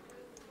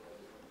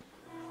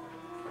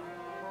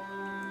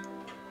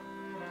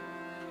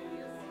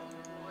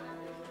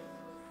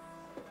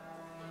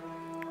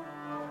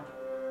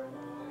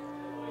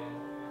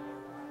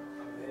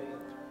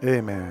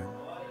 Amen.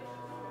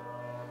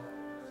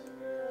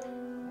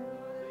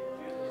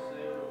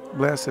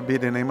 Blessed be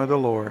the name of the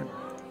Lord.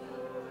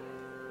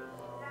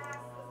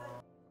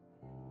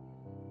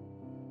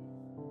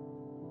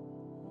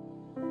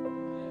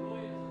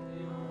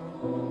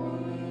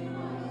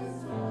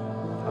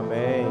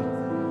 Amém.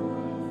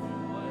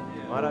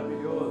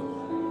 Maravilhoso.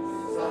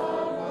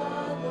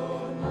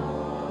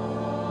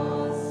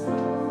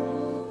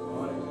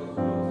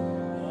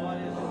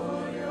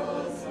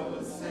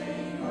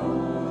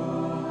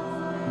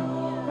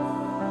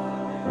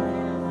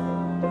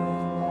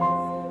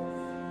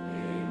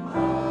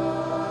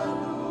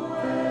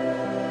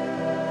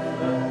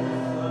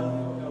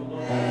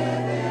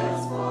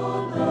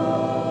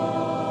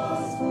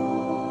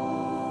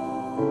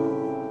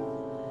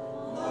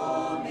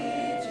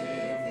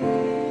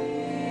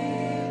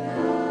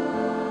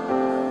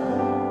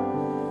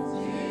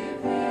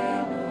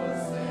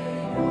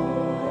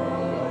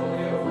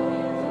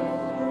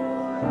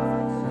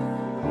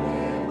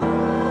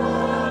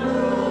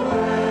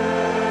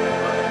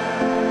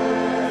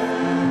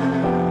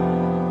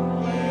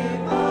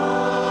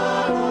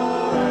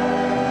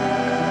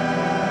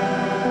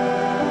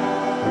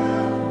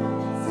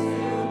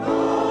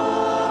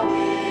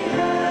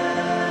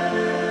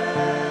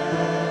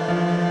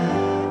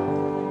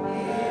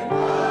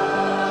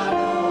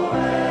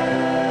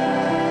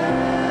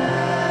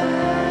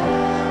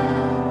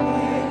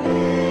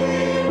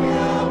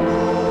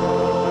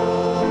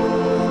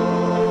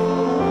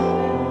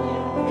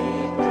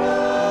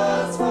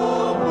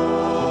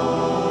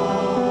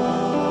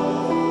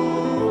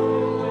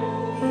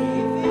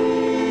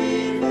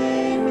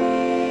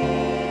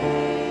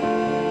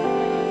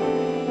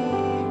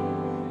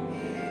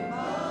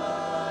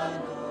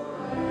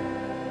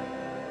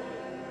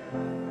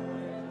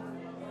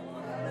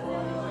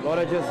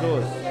 Glória a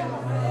Jesus.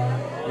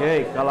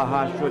 Ei,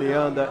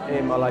 Kalahashurianda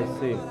e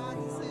Malaisi.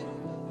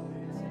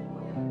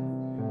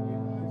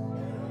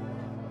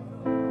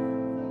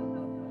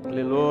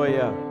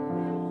 Aleluia.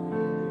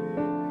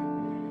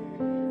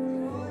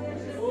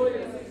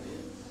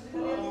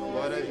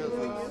 Glória a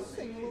Jesus.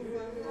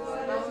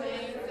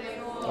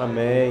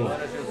 Amém.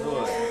 Glória a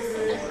Jesus.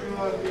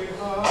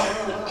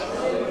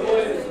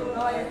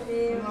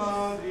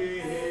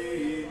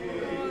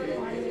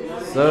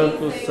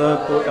 Santo,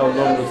 santo é o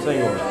nome do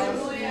Senhor.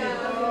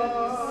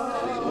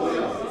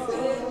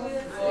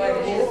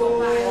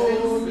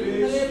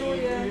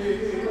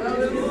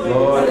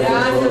 Glória a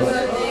Jesus.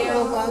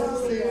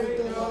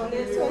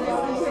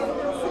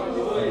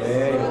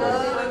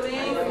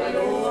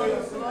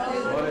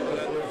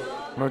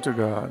 Glory to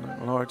God.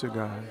 Glory to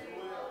God.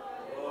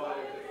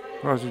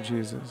 Glory to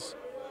Jesus.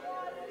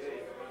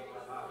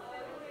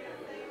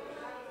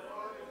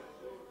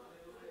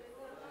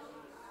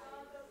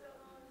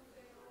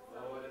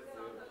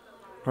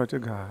 Glory to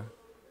God.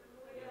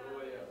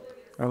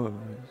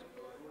 Hallelujah.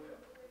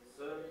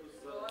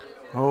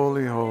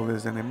 Holy, holy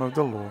is the name of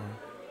the Lord.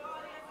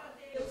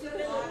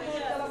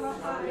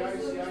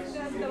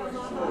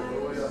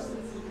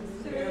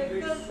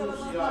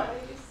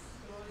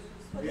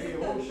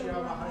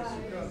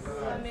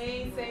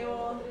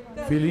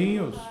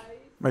 Filhinhos,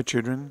 My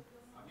children,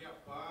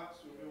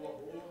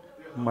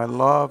 my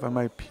love and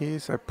my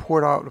peace I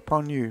poured out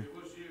upon you.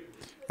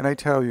 And I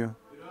tell you,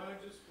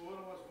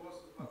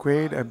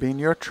 great have been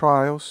your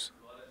trials,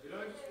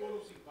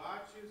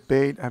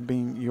 great have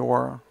been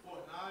your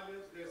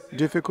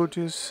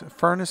difficulties,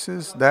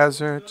 furnaces,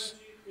 deserts,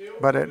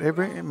 but at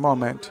every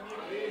moment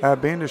I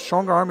have been the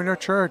strong arm in your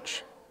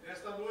church.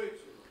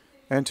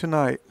 And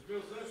tonight,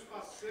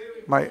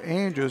 my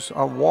angels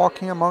are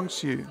walking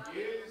amongst you,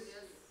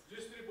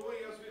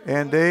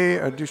 and they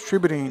are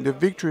distributing the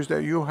victories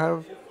that you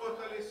have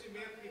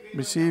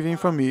receiving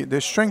from me,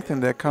 the strength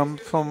that comes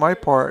from my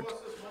part.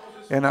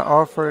 And I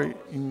offer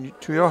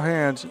into your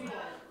hands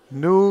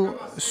new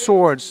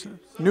swords,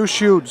 new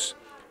shields,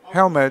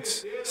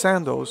 helmets,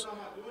 sandals.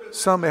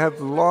 Some have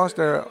lost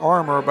their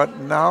armor, but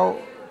now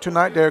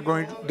tonight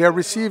they're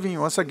receiving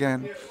once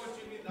again,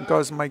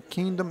 because my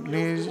kingdom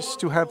needs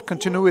to have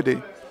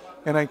continuity.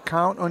 And I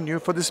count on you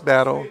for this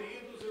battle.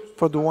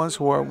 For the ones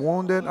who are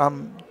wounded,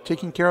 I'm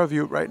taking care of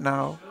you right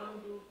now,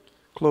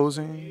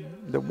 closing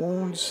the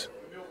wounds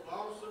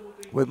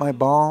with my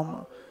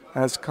balm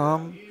has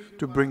come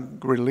to bring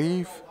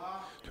relief,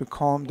 to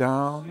calm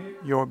down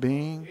your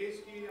being.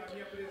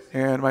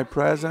 And my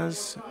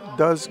presence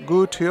does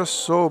good to your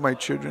soul, my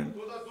children.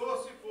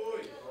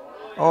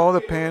 All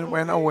the pain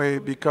went away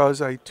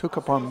because I took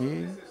upon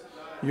me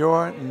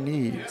your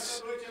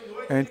needs.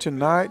 And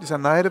tonight is a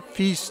night of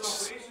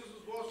feasts.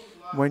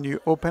 When you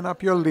open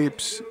up your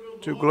lips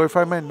to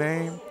glorify my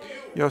name,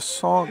 your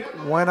song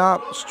went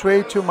up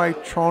straight to my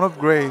throne of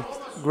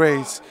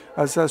grace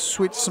as a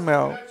sweet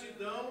smell.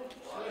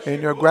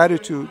 And your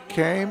gratitude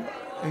came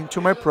into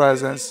my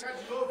presence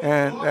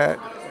and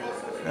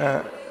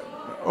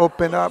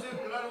opened up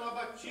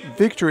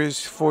victories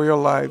for your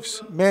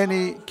lives.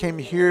 Many came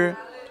here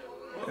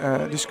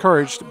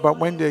discouraged, but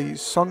when they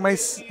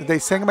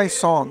sang my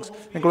songs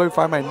and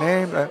glorified my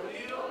name,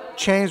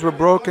 chains were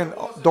broken,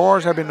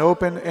 doors have been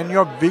opened, and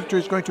your victory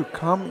is going to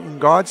come in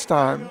God's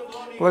time.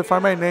 Glorify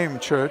my name,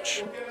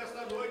 church,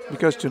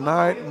 because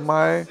tonight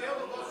my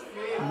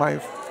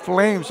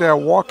flames that are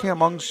walking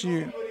amongst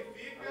you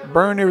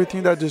burn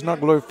everything that does not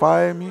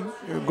glorify me,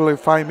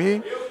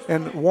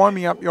 and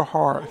warming up your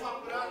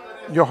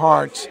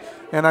hearts.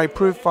 And I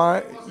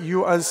purify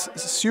you as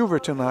silver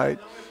tonight.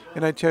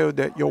 And I tell you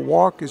that your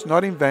walk is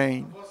not in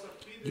vain.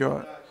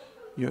 You're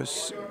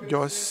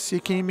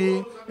seeking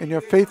me in your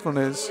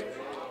faithfulness.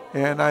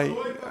 And I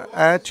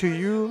add to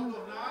you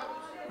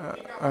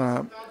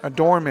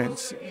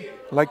adornments,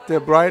 like the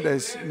bride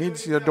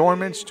needs the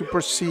adornments to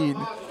proceed.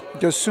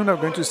 Just soon I'm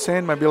going to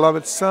send my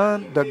beloved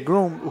son, the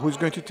groom, who's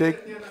going to take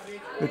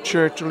the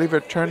church to live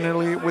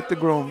eternally with the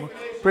groom.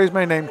 Praise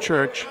my name,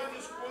 church,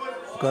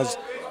 because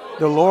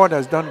the Lord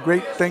has done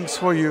great things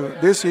for you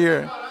this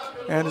year,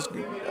 and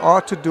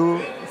ought to do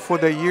for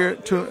the year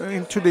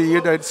into the year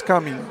that is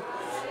coming.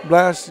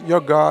 Bless your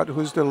God,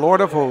 who is the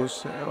Lord of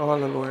hosts.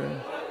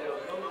 Hallelujah.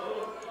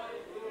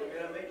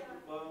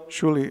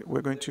 Surely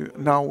we're going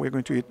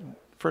to eat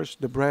first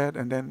the bread,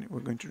 and then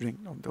we're going to drink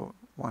of the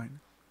wine.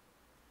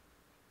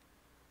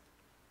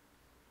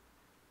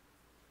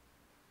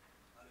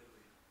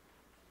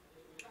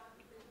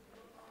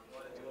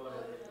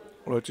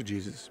 Glory to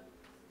Jesus.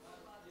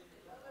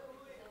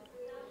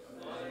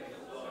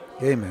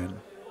 Amen.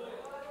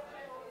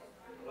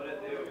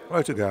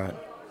 Glory to God.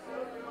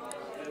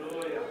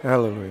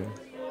 Hallelujah.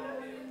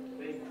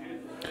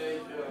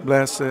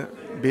 Blessed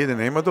be the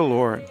name of the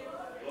Lord.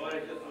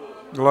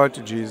 Glory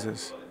to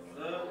Jesus.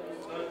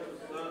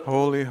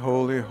 Holy,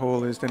 holy,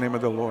 holy is the name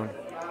of the Lord.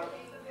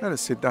 Let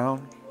us sit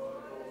down.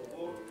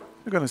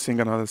 We're going to sing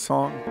another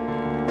song.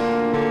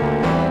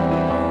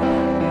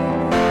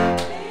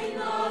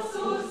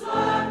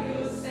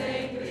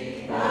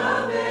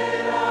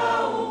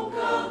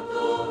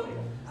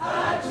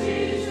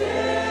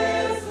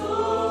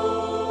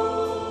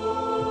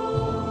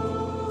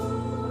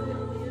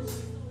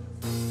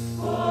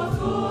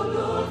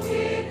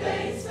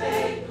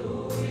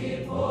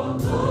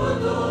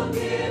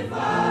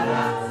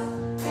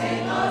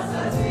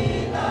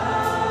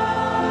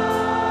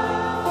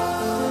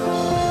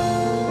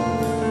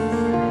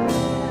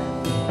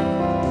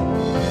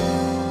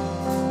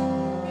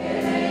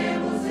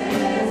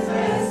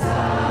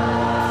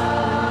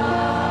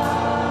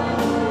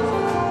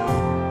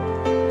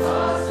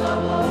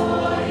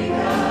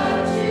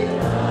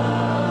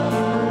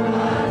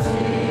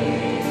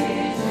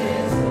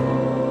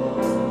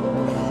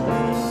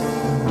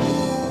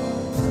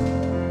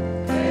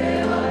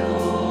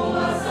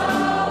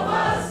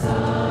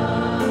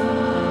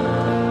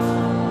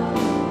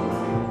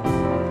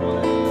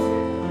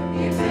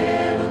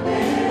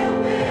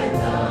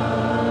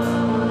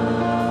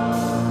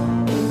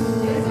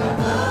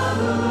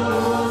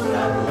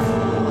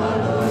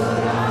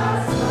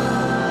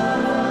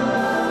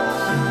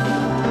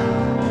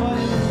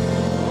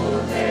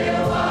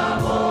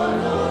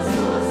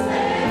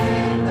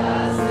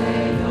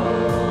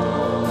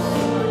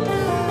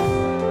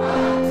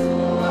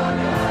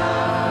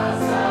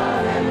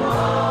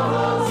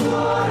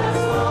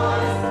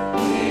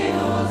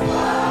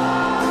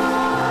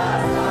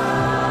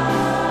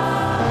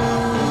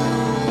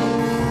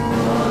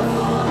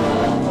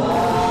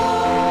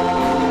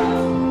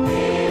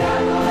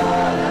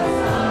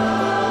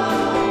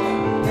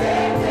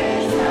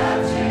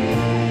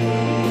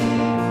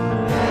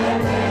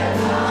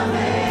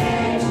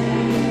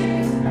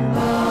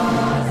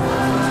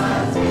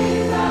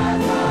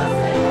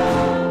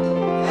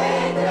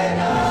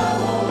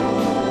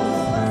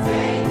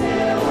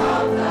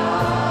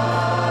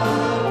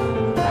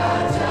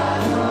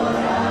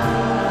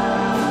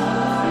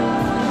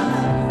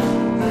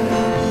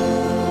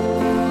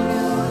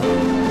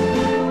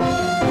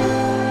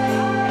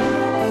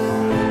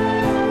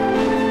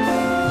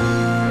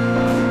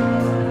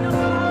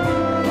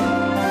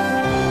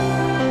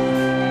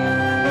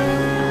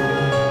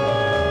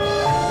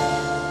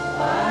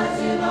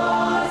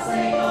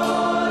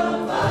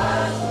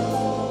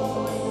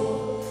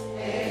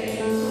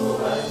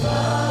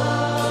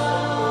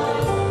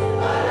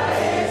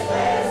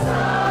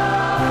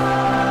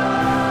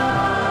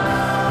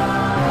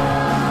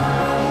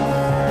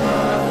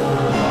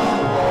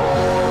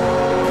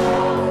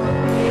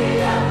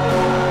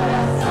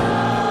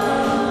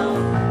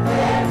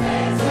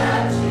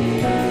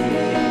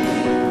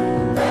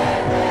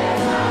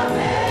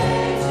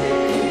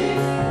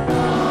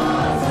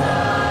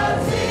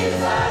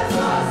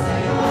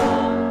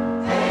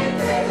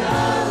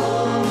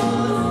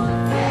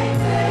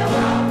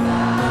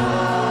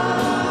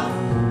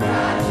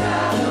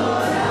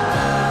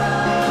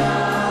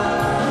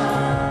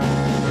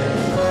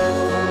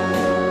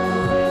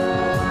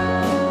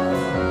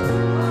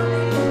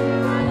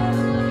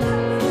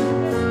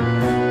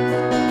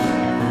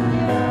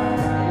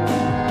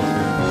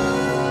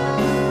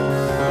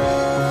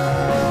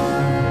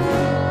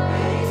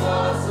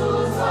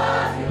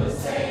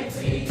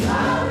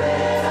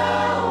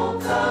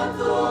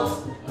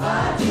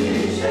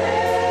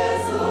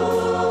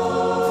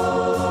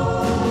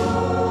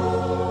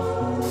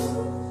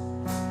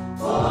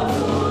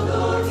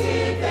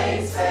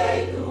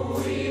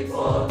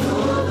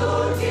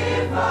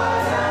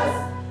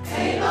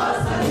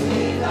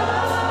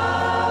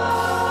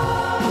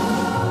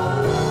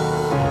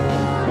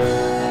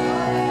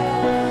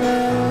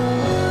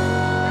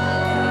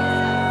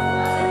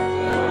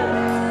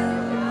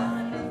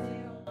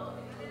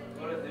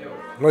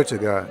 Glory to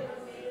God.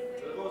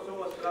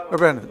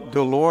 Reverend,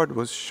 the Lord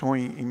was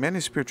showing in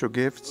many spiritual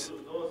gifts,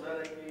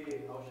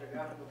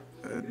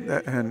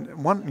 and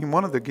in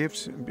one of the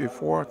gifts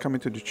before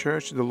coming to the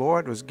church, the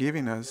Lord was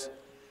giving us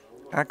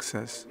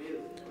access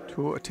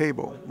to a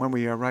table when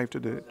we arrived to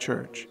the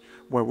church,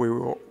 where we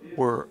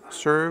were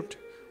served,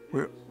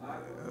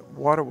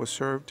 water was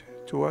served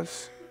to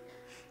us,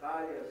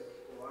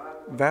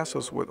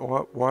 vessels with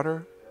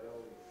water.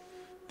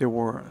 There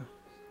were,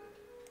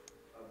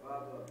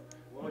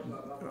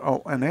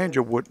 an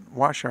angel would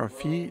wash our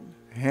feet,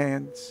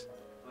 hands,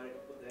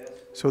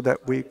 so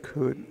that we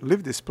could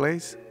leave this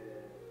place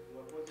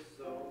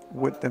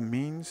with the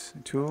means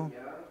to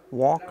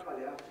walk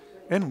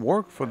and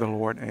work for the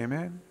Lord.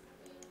 Amen.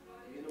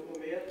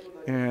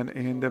 And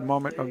in the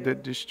moment of the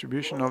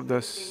distribution of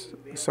the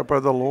supper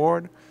of the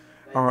Lord,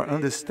 our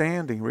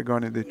understanding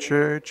regarding the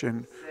church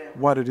and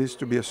what it is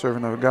to be a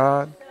servant of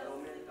God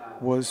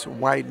was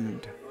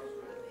widened.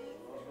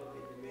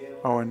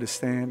 Our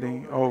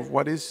understanding of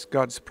what is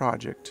God's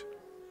project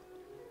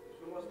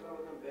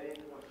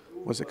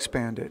was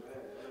expanded.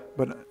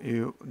 But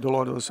the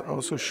Lord was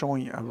also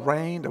showing a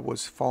rain that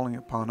was falling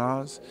upon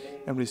us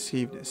and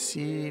received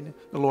seed,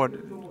 the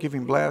Lord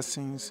giving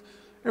blessings.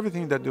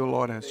 Everything that the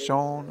Lord has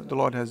shown, the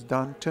Lord has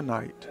done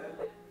tonight.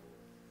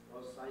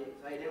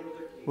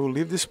 We'll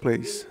leave this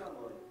place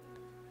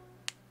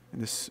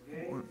in this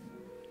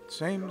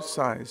same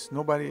size.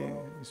 Nobody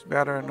is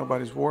better,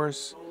 nobody's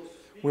worse.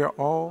 We are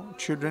all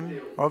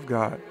children of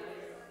God.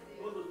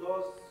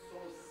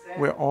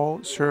 We're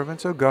all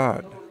servants of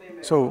God.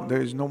 So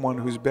there is no one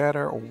who's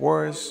better or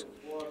worse.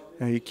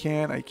 And you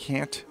can, I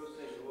can't.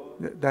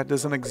 That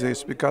doesn't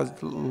exist because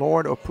the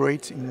Lord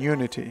operates in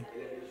unity.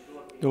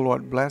 The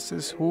Lord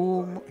blesses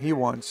whom He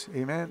wants.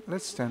 Amen.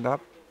 Let's stand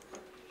up.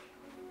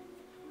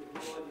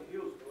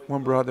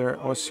 One brother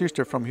or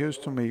sister from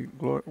Houston may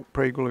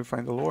pray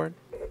glorifying the Lord.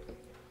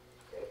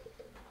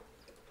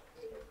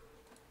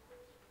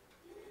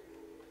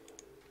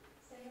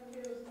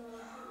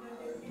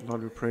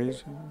 Lord, we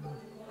praise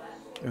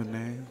your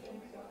name.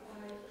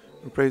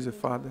 We praise you,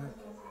 Father,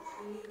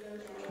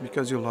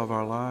 because you love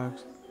our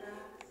lives,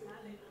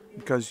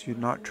 because you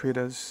not treat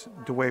us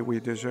the way we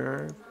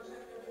deserve.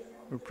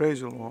 We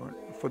praise you, Lord,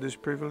 for this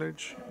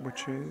privilege,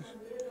 which is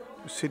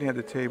sitting at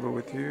the table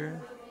with you,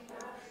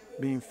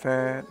 being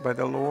fed by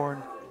the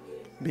Lord,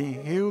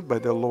 being healed by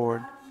the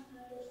Lord.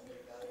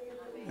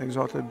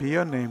 Exalted be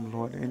your name,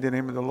 Lord. In the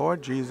name of the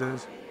Lord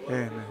Jesus,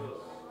 amen.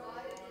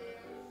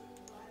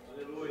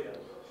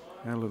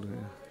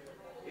 Hallelujah.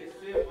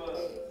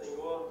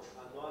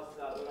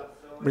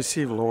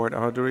 Receive, Lord,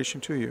 our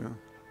adoration to you.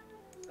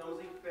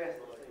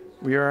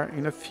 We are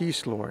in a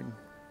feast, Lord,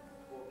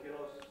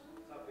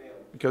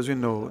 because we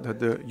know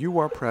that you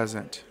are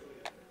present.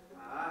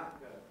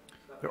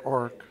 The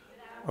Ark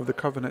of the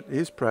Covenant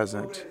is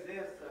present.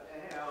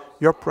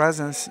 Your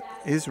presence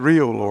is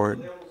real,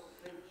 Lord.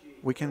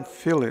 We can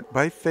feel it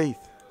by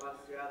faith.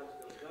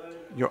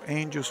 Your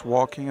angels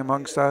walking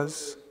amongst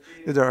us,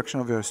 the direction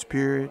of your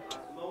Spirit,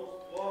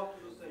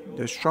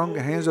 the strong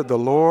hands of the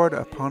Lord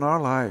upon our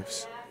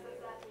lives,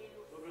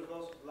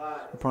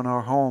 upon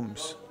our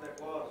homes,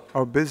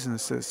 our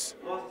businesses,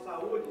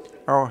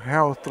 our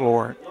health,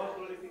 Lord.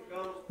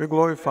 We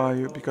glorify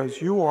you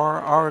because you are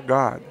our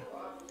God.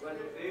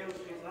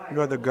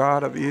 You are the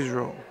God of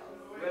Israel.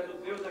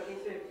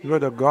 You are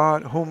the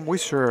God whom we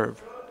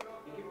serve.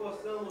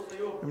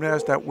 And we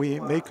ask that we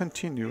may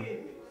continue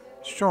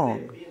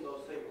strong,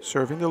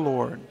 serving the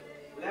Lord.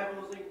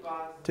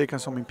 Take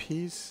us home in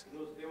peace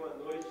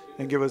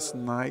and give us a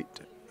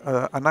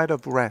night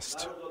of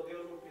rest.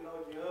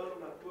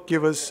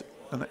 Give us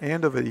an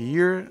end of a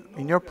year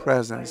in your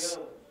presence,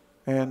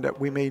 and that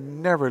we may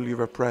never leave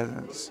your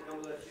presence.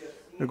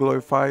 We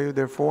glorify you,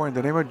 therefore, in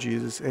the name of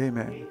Jesus.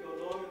 Amen.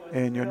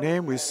 In your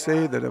name we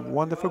say that the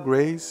wonderful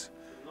grace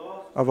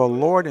of our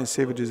Lord and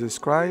Savior Jesus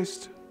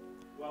Christ,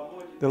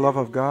 the love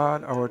of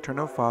God, our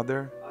eternal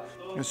Father,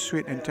 and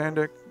sweet and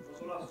tender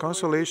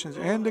consolations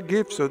and the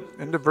gifts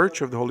and the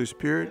virtue of the Holy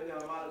Spirit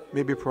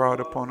may be poured out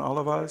upon all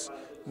of us,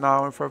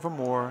 now and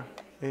forevermore.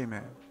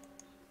 Amen.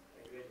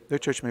 The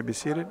church may be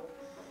seated.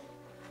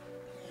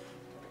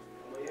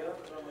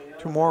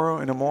 Tomorrow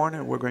in the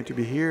morning, we're going to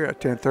be here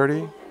at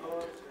 10:30.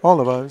 All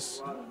of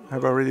us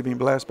have already been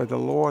blessed by the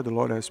Lord. The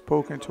Lord has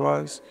spoken to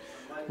us.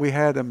 We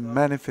had a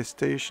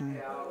manifestation,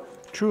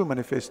 true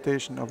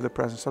manifestation of the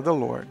presence of the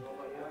Lord.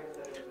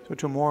 So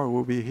tomorrow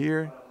we'll be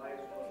here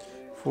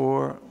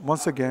for,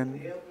 once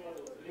again,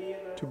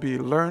 to be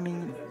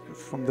learning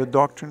from the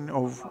doctrine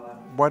of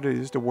what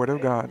is the Word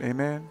of God.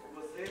 Amen.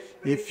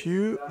 If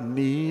you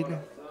need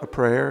a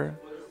prayer,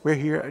 we're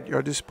here at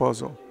your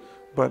disposal.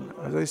 But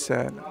as I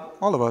said,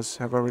 all of us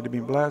have already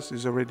been blessed.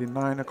 It's already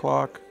 9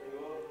 o'clock.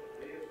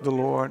 The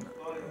Lord,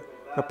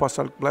 the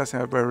apostolic blessing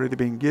have already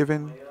been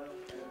given.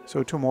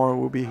 So tomorrow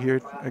we'll be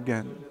here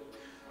again.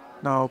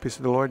 Now, peace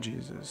of the Lord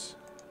Jesus.